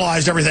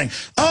liberalized everything.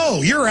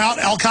 Oh, you're out,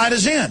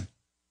 Al-Qaeda's in.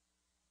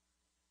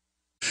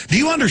 Do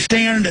you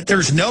understand that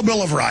there's no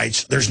Bill of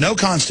Rights, there's no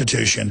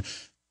Constitution,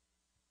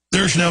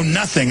 there's no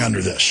nothing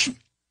under this?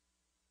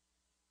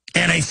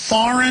 And a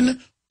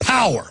foreign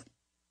power,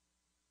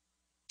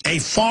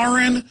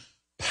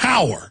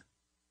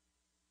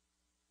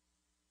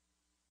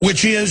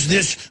 which is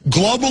this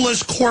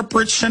globalist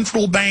corporate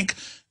central bank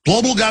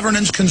global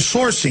governance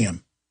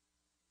consortium,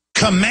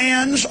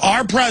 commands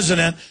our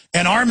president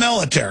and our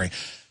military.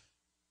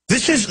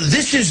 This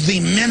is the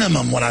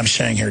minimum what I'm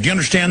saying here. Do you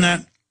understand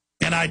that?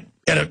 And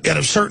at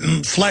a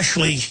certain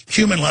fleshly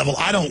human level,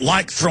 I don't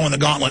like throwing the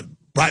gauntlet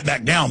right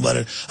back down,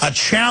 but a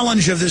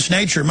challenge of this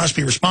nature must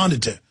be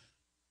responded to.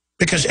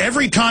 Because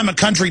every time a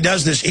country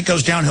does this, it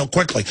goes downhill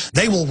quickly.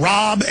 They will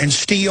rob and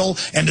steal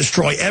and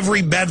destroy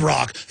every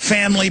bedrock,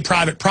 family,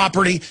 private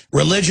property,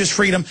 religious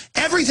freedom.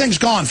 Everything's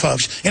gone,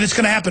 folks, and it's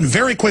going to happen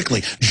very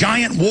quickly.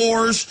 Giant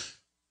wars,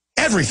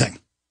 everything.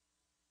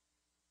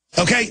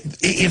 Okay,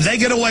 if they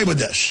get away with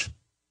this.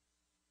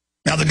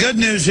 Now, the good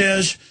news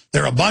is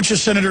there are a bunch of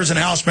senators and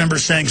House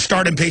members saying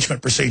start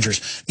impeachment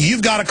procedures.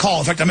 You've got to call.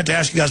 In fact, I meant to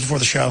ask you guys before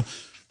the show,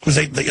 because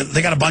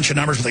they got a bunch of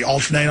numbers, but they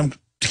alternate them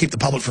to keep the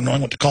public from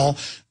knowing what to call.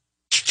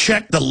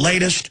 Check the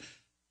latest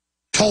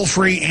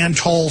toll-free and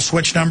toll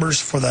switch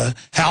numbers for the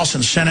House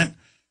and Senate.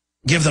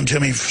 Give them to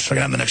me so I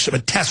can have the next,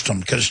 but test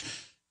them, because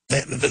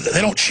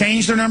they don't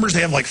change their numbers.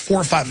 They have like 4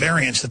 or 5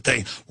 variants that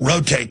they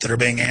rotate that are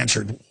being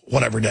answered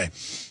whatever day.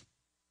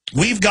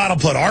 We've got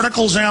to put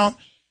articles out.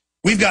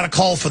 We've got to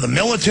call for the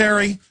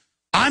military.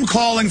 I'm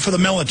calling for the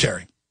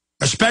military,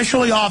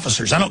 especially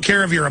officers. I don't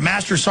care if you're a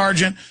master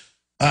sergeant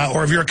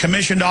or if you're a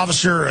commissioned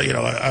officer or,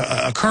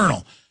 a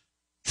colonel.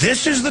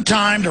 This is the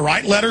time to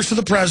write letters to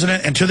the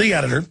president and to the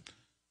editor.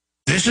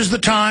 This is the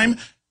time.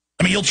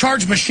 I mean, you'll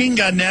charge machine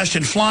gun nests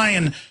and fly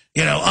in,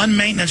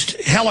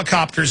 unmaintenanced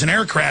helicopters and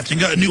aircraft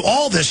and go and do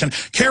all this and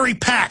carry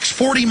packs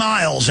 40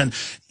 miles and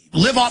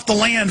live off the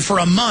land for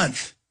a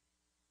month,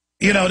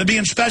 to be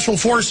in special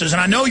forces. And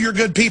I know you're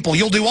good people.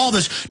 You'll do all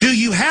this. Do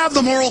you have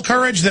the moral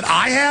courage that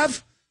I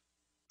have?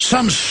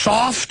 Some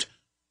soft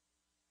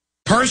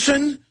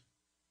person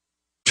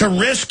to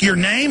risk your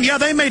name? Yeah,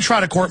 they may try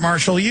to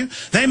court-martial you.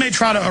 They may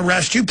try to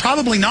arrest you.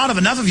 Probably not if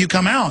enough of you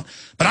come out.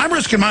 But I'm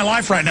risking my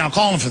life right now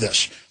calling for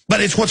this.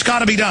 But it's what's got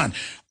to be done.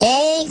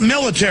 All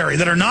military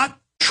that are not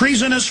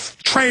treasonous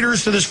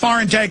traitors to this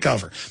foreign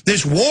takeover,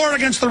 this war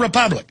against the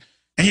republic,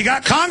 and you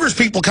got Congress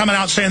people coming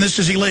out saying this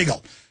is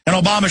illegal and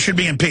Obama should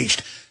be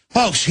impeached.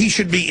 Folks, he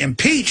should be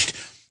impeached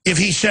if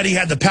he said he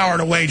had the power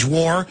to wage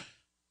war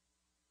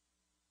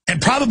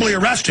and probably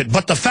arrested.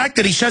 But the fact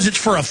that he says it's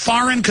for a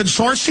foreign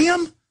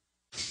consortium?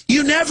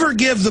 You never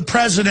give the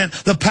president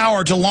the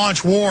power to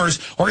launch wars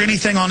or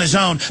anything on his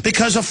own,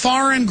 because a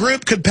foreign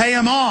group could pay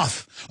him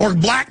off or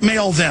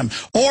blackmail them,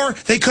 or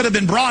they could have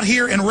been brought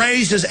here and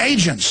raised as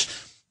agents.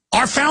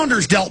 Our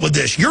founders dealt with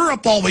this.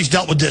 Europe always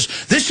dealt with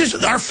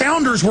this. Our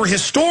founders were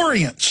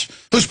historians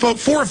who spoke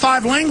 4 or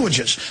 5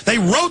 languages. They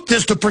wrote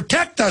this to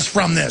protect us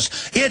from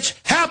this. It's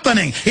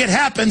happening. It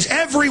happens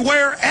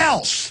everywhere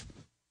else.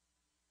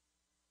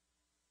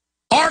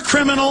 Our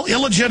criminal,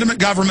 illegitimate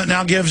government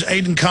now gives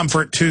aid and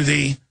comfort to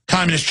the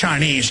Communist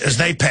Chinese as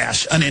they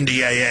pass an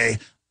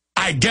NDAA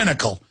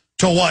identical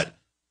to what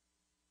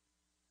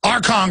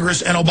our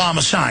Congress and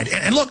Obama signed.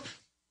 And look,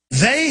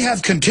 they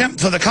have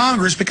contempt for the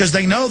Congress because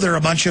they know they're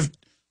a bunch of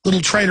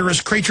little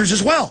traitorous creatures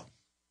as well,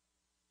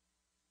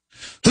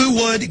 who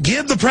would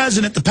give the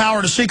president the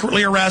power to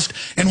secretly arrest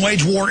and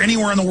wage war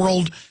anywhere in the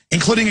world,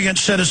 including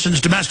against citizens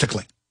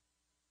domestically.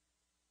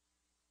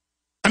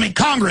 I mean,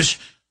 Congress,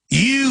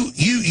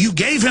 you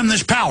gave him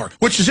this power,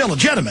 which is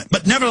illegitimate,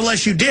 but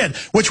nevertheless you did,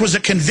 which was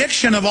a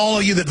conviction of all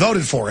of you that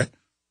voted for it.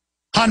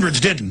 Hundreds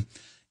didn't.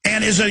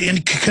 And is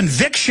a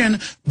conviction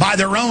by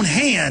their own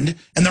hand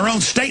and their own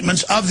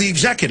statements of the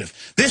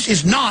executive. This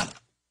is not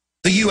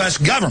the U.S.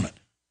 government.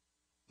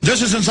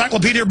 Just as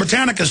Encyclopedia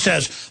Britannica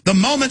says, the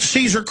moment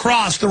Caesar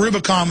crossed the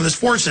Rubicon with his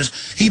forces,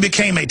 he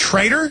became a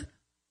traitor,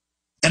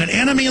 and an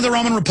enemy of the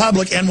Roman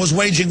Republic and was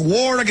waging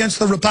war against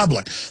the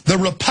Republic. The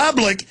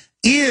Republic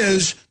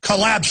is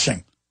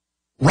collapsing.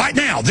 Right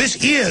now,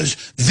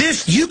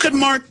 you could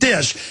mark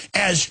this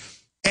as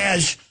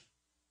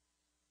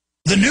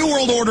the New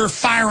World Order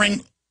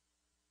firing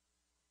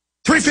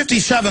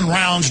 357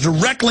 rounds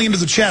directly into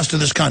the chest of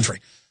this country.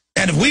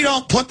 And if we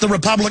don't put the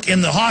Republic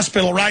in the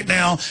hospital right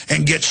now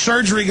and get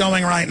surgery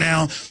going right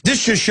now,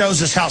 this just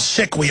shows us how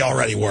sick we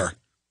already were.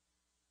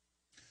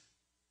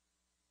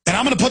 And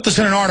I'm going to put this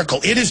in an article.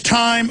 It is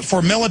time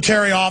for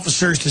military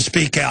officers to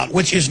speak out,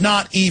 which is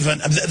not even,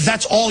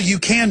 that's all you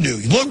can do.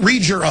 Look,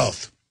 read your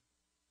oath.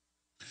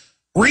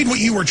 Read what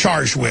you were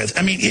charged with.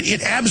 I mean,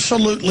 it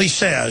absolutely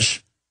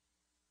says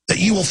that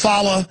you will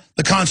follow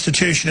the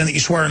Constitution and that you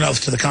swear an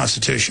oath to the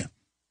Constitution.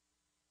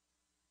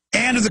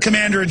 And to the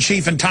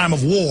commander-in-chief in time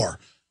of war.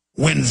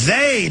 When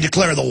they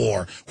declare the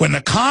war, when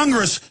the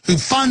Congress who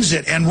funds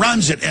it and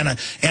runs it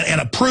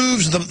and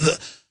approves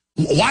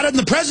why doesn't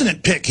the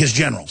president pick his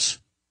generals?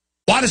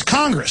 Why does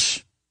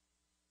Congress?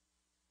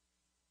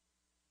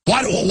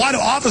 Why do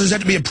officers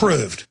have to be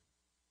approved?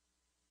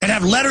 And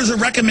have letters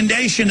of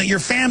recommendation that your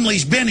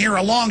family's been here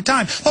a long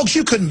time. Folks,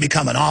 you couldn't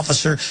become an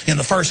officer in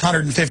the first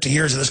 150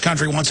 years of this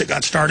country once it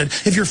got started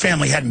if your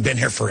family hadn't been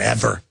here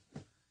forever.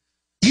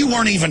 You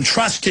weren't even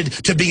trusted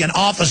to be an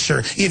officer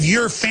if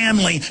your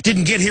family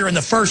didn't get here in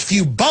the first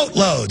few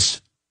boatloads.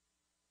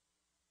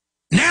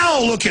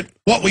 Now look at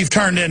what we've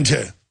turned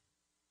into.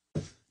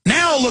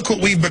 Now look what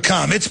we've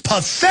become. It's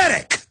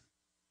pathetic.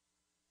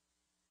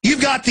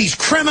 You've got these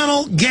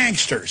criminal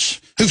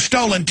gangsters who've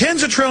stolen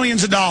tens of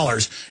trillions of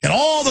dollars and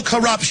all the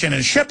corruption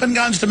and shipping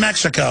guns to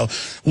Mexico,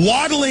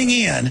 waddling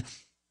in,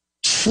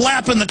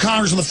 slapping the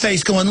Congress in the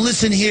face, going,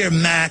 listen here,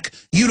 Mac,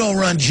 you don't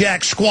run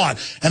jack squat.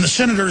 And the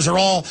senators are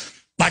all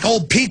like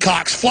old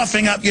peacocks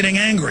fluffing up, getting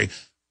angry.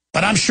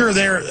 But I'm sure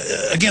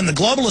again, the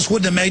globalists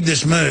wouldn't have made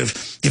this move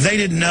if they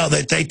didn't know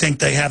that they think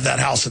they have that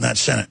House and that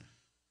Senate.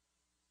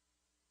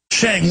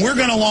 Saying, we're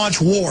going to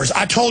launch wars.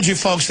 I told you,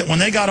 folks, that when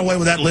they got away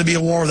with that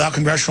Libya war without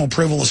congressional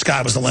approval, the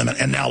sky was the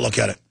limit. And now look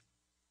at it.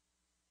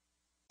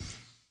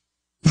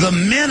 The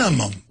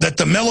minimum that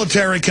the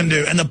military can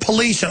do, and the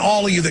police and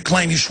all of you that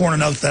claim you sworn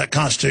an oath to that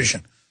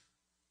Constitution,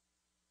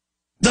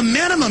 the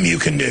minimum you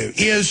can do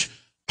is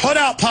put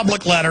out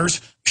public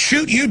letters,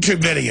 shoot YouTube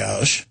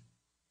videos.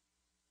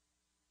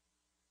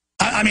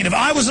 I mean, if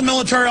I was a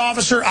military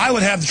officer, I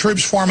would have the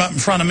troops form up in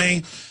front of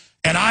me.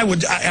 And I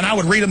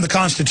would read them the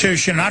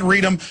Constitution, and I'd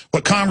read them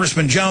what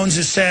Congressman Jones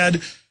has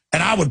said,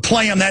 and I would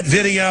play them that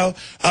video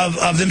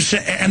of them,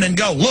 and then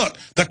go, look,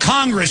 the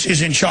Congress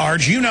is in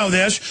charge. You know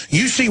this.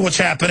 You see what's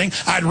happening.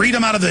 I'd read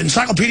them out of the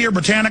Encyclopedia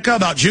Britannica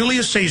about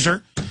Julius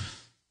Caesar,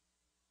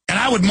 and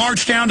I would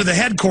march down to the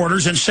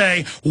headquarters and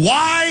say,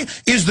 why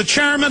is the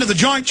chairman of the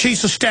Joint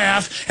Chiefs of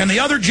Staff and the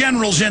other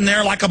generals in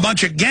there like a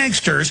bunch of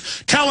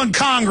gangsters telling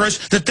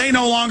Congress that they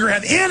no longer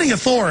have any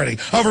authority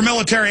over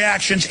military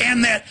actions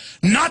and that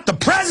not the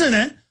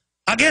president,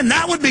 again,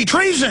 that would be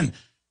treason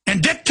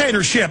and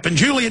dictatorship and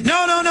Julius.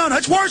 No,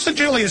 it's worse than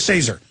Julius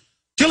Caesar.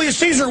 Julius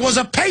Caesar was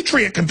a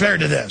patriot compared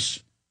to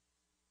this.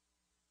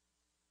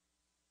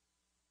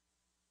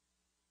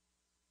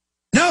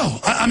 No,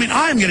 I mean,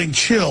 I'm getting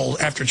chill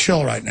after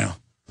chill right now.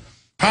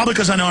 Probably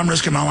because I know I'm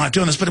risking my life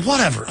doing this, but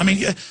whatever. I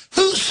mean,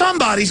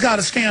 somebody's got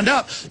to stand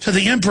up to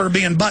the emperor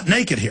being butt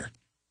naked here.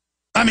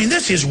 I mean,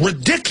 this is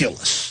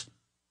ridiculous.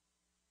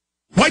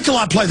 Wait till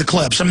I play the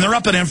clips. I mean, they're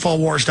up at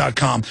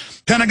Infowars.com.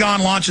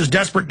 Pentagon launches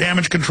desperate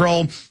damage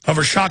control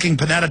over shocking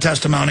Panetta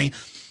testimony.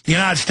 The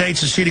United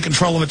States has ceded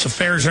control of its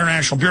affairs to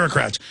international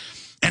bureaucrats.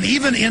 And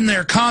even in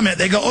their comment,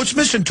 they go, oh, it's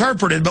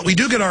misinterpreted, but we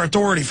do get our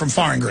authority from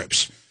foreign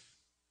groups.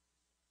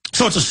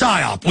 So it's a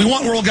psyop. We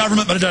want world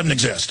government, but it doesn't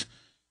exist.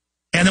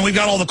 And then we've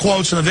got all the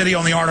quotes in the video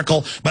and the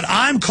article. But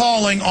I'm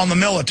calling on the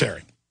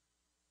military,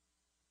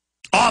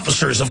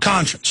 officers of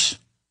conscience,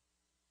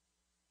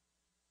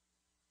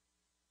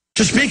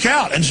 to speak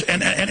out. And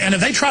if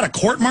they try to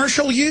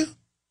court-martial you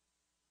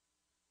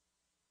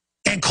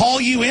and call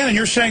you in and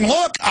you're saying,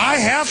 look, I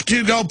have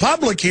to go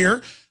public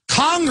here,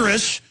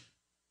 Congress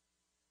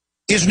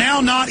is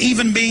now not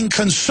even being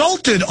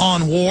consulted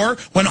on war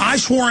when I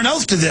swore an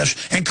oath to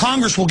this, and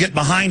Congress will get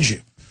behind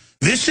you.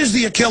 This is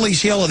the Achilles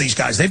heel of these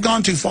guys. They've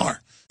gone too far.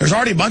 There's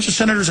already a bunch of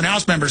senators and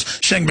House members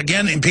saying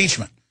begin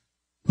impeachment.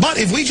 But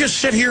if we just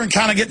sit here and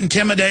kind of get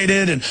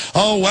intimidated and,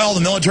 oh, well,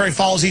 the military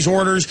follows these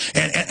orders.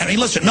 And I mean,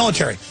 listen,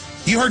 military,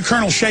 you heard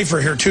Colonel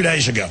Schaefer here 2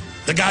 days ago,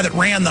 the guy that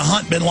ran the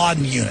Hunt bin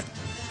Laden unit,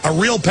 a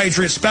real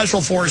patriot,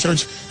 special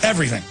forces,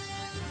 everything,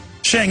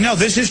 saying, no,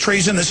 this is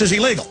treason, this is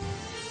illegal.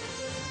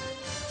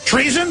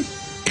 Treason,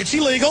 it's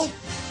illegal.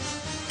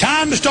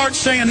 Time to start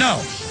saying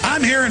no.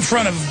 I'm here in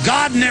front of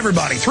God and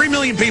everybody, 3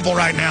 million people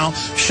right now,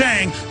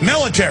 saying,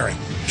 military,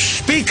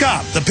 speak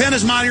up. The pen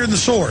is mightier than the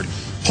sword.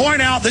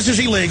 Point out this is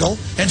illegal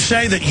and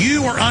say that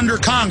you are under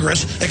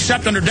Congress,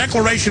 except under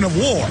declaration of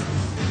war.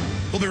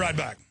 We'll be right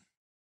back.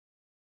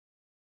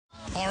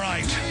 All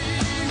right.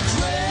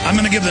 I'm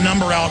going to give the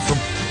number out for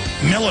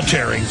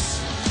military,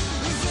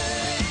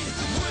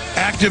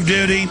 active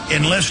duty,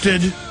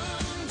 enlisted,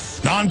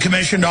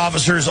 non-commissioned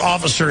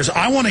officers,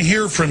 I want to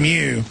hear from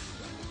you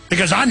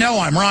because I know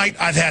I'm right.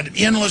 I've had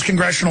endless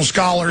congressional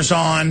scholars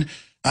on.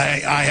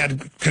 I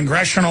had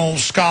congressional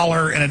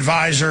scholar and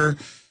advisor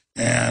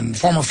and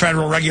former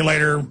federal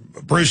regulator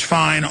Bruce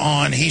Fine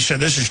on. He said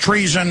this is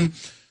treason.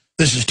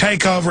 This is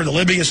takeover, the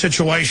Libya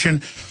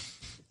situation.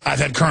 I've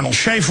had Colonel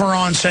Schaefer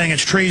on saying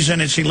it's treason,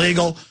 it's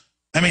illegal.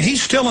 I mean,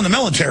 he's still in the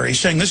military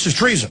saying this is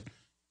treason.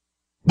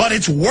 But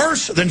it's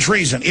worse than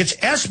treason. It's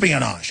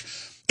espionage.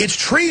 It's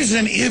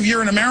treason if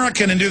you're an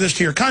American and do this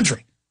to your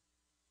country.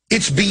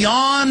 It's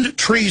beyond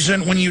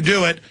treason when you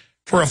do it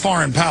for a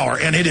foreign power,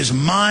 and it is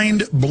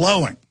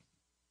mind-blowing.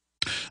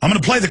 I'm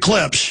going to play the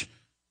clips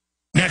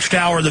next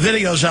hour. The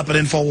video's up at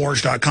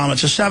Infowars.com.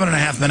 It's a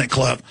 7.5-minute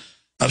clip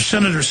of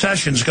Senator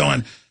Sessions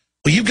going,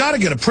 well, you've got to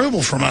get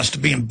approval from us to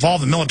be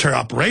involved in military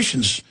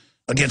operations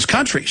against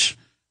countries.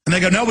 And they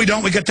go, no, we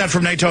don't. We get that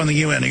from NATO and the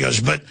UN. He goes,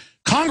 but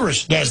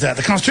Congress does that.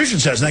 The Constitution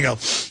says. And they go,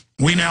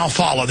 we now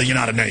follow the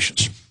United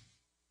Nations.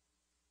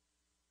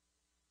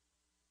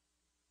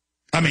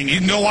 I mean, you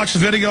can go watch the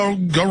video,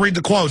 go read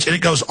the quotes, and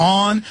it goes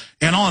on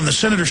and on. The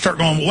senators start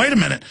going, well, wait a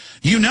minute.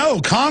 You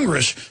know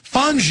Congress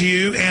funds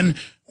you, and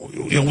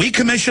we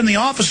commission the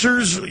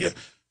officers, and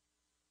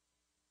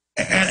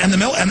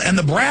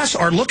the brass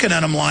are looking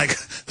at them like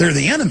they're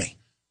the enemy.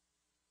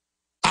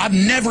 I've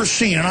never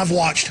seen, and I've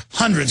watched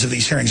hundreds of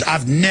these hearings,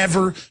 I've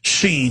never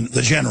seen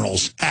the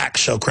generals act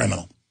so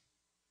criminal.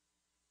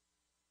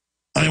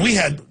 I mean, we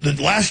had the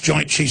last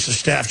Joint Chiefs of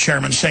Staff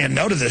chairman saying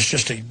no to this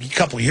just a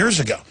couple of years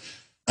ago.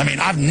 I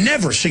mean, I've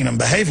never seen them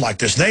behave like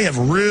this. They have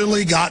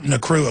really gotten a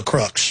crew of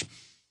crooks.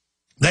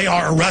 They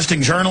are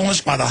arresting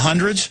journalists by the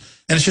hundreds,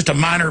 and it's just a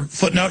minor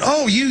footnote.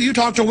 Oh, you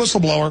talked to a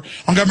whistleblower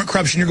on government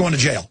corruption, you're going to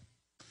jail.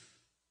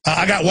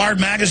 I got Wired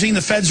Magazine.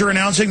 The feds are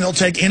announcing they'll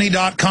take any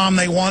 .com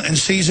they want and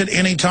seize it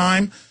any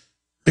time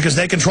because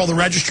they control the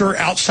register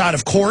outside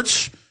of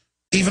courts.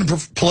 Even for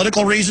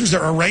political reasons,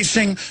 they're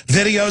erasing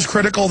videos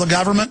critical of the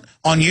government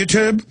on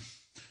YouTube.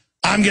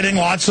 I'm getting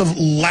lots of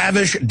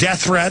lavish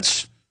death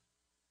threats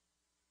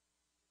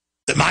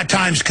that my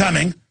time's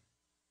coming.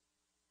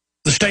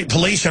 The state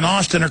police in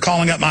Austin are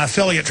calling up my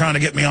affiliate trying to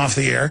get me off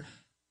the air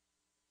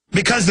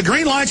because the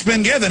green light's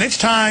been given. It's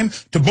time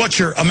to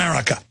butcher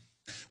America.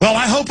 Well,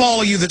 I hope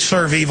all of you that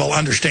serve evil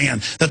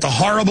understand that the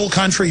horrible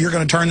country you're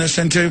going to turn this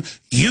into,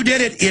 you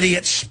did it,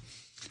 idiots,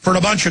 for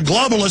a bunch of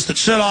globalists that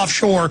sit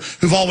offshore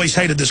who've always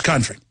hated this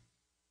country.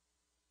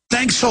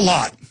 Thanks a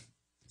lot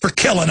for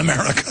killing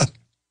America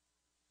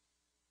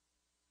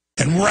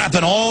and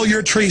wrapping all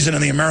your treason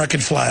in the American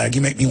flag.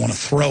 You make me want to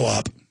throw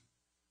up.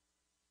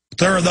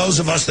 There are those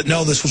of us that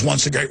know this was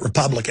once a great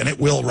republic, and it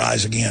will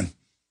rise again.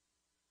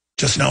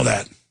 Just know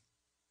that.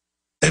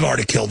 They've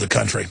already killed the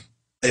country.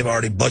 They've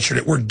already butchered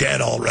it. We're dead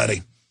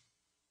already.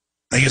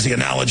 I use the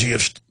analogy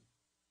of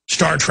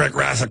Star Trek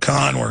Wrath of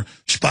Khan, where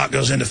Spock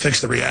goes in to fix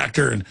the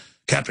reactor, and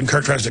Captain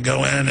Kirk tries to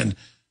go in, and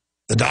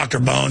the Dr.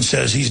 Bones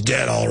says he's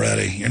dead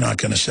already. You're not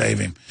going to save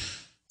him.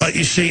 But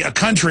you see, a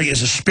country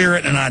is a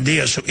spirit and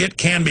idea, so it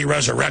can be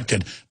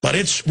resurrected. But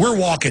we're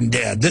walking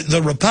dead.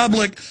 The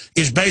republic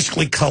is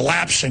basically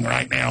collapsing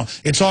right now.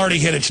 It's already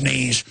hit its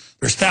knees.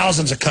 There's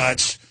thousands of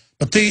cuts.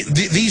 But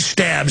these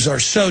stabs are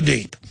so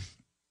deep.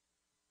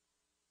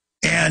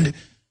 And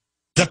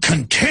the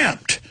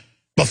contempt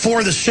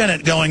before the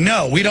Senate going,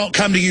 no, we don't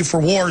come to you for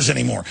wars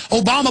anymore.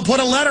 Obama put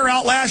a letter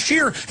out last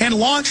year and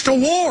launched a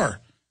war.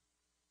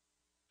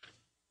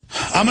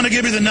 I'm going to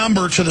give you the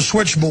number to the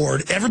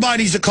switchboard.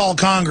 Everybody needs to call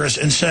Congress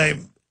and say,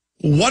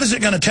 what is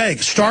it going to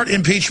take? Start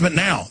impeachment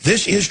now.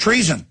 This is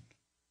treason.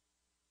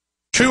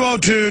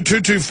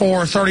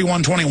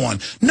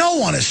 202-224-3121. No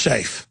one is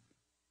safe.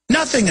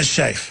 Nothing is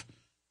safe.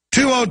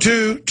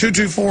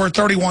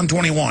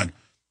 202-224-3121.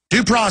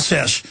 Due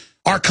process.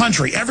 Our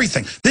country,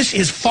 everything. This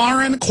is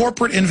foreign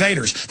corporate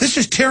invaders. This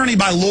is tyranny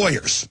by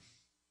lawyers,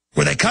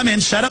 where they come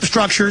in, set up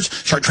structures,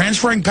 start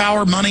transferring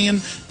power, money,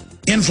 and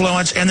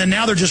influence, and then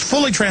now they're just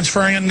fully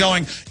transferring it and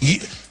going,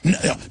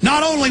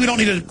 not only we don't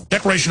need a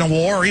declaration of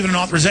war or even an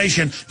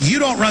authorization, you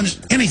don't run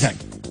anything.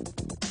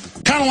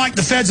 Kind of like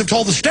the feds have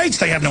told the states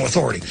they have no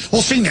authority.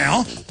 Well, see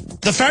now,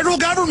 the federal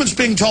government's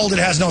being told it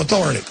has no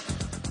authority.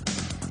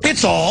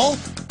 It's all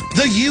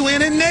the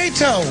UN and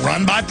NATO,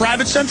 run by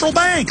private central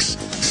banks.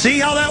 See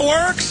how that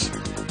works?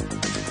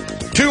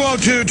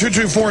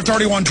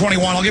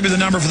 202-224-3121. I'll give you the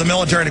number for the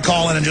military to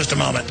call in just a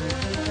moment.